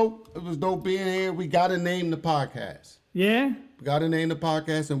was dope. It was dope being here. We got to name the podcast. Yeah? We got to name the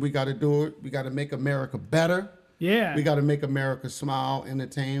podcast and we got to do it. We got to make America better. Yeah. We got to make America smile,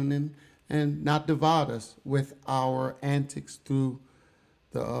 entertaining, and not divide us with our antics through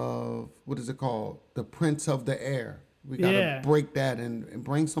the, what is it called? The Prince of the Air. We got to break that and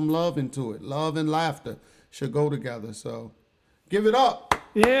bring some love into it. Love and laughter should go together. So give it up.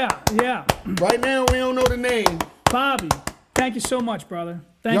 Yeah. Right now, we don't know the name. Bobby. thank you so much, brother.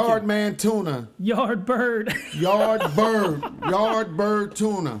 Thank you. Yardman tuna. Yard bird. Yard bird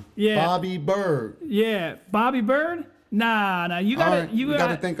tuna. Yeah. Bobby Bird. Yeah, Bobby Bird. Nah, you gotta, Right, you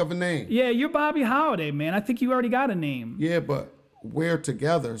gotta think of a name. Yeah, you're Bobby Holiday, man. I think you already got a name. Yeah, but we're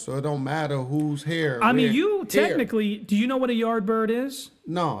together, so it don't matter whose hair. I mean, you technically, do you know what a yard bird is?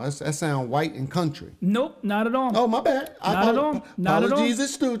 No, that sound white and country. Nope, not at all. Oh, my bad. Not at all. Not at all.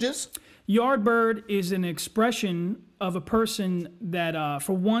 Apologies, Stooges. Yard bird is an expression of a person that,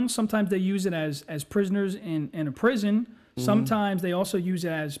 for one, sometimes they use it as prisoners in a prison. Sometimes they also use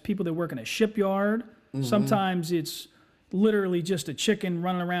it as people that work in a shipyard. Sometimes it's literally just a chicken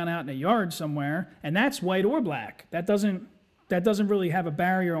running around out in a yard somewhere, and that's white or black. That doesn't really have a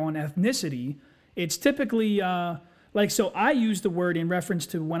barrier on ethnicity. It's typically so I use the word in reference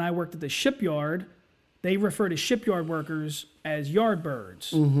to when I worked at the shipyard. They refer to shipyard workers as yard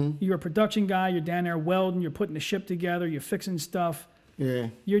birds. You're a production guy, you're down there welding, you're putting the ship together, you're fixing stuff. Yeah.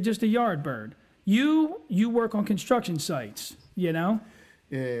 You're just a yard bird. You work on construction sites, you know?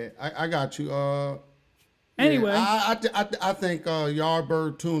 Yeah, I got you. Anyway. Yeah, I think yard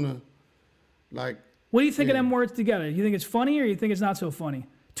bird tuna, like. What do you think of them words together? You think it's funny or you think it's not so funny?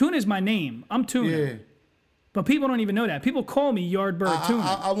 Tuna is my name. I'm Tuna. Yeah. But people don't even know that. People call me Yardbird Tuna.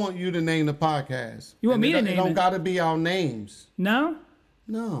 I want you to name the podcast. You want me to name it? It don't got to be our names. No?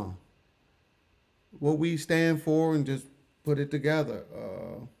 No. What we stand for and just put it together.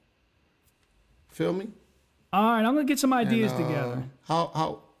 Feel me? All right, I'm going to get some ideas together.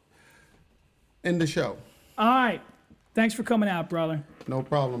 How? End the show. All right. Thanks for coming out, brother. No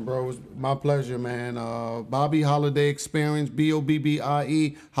problem, bro. It was my pleasure, man. Bobby Holiday Experience,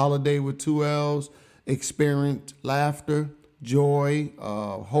 Bobbie, Holiday with 2 L's. Experience laughter, joy,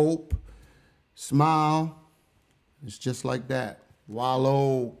 hope, smile. It's just like that.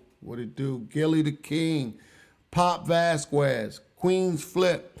 Wallow, what it do? Gilly the King, Pop Vasquez, Queen's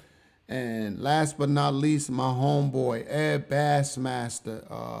Flip, and last but not least, my homeboy, Ed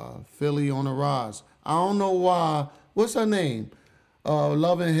Bassmaster, Philly on the Rise. I don't know why. What's her name?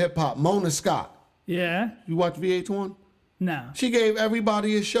 Love and Hip Hop, Mona Scott. Yeah? You watch VH1? No. She gave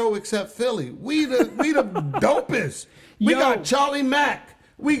everybody a show except Philly. We the dopest. We Yo. got Charlie Mack.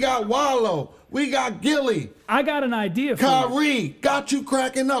 We got Wallow. We got Gilly. I got an idea for you. Kyrie. Got you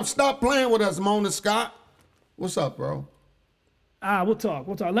cracking up. Stop playing with us, Mona Scott. What's up, bro? We'll talk.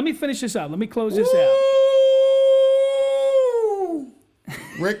 Let me finish this out. Let me close this out.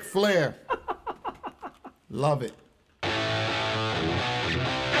 Ric Flair. Love it.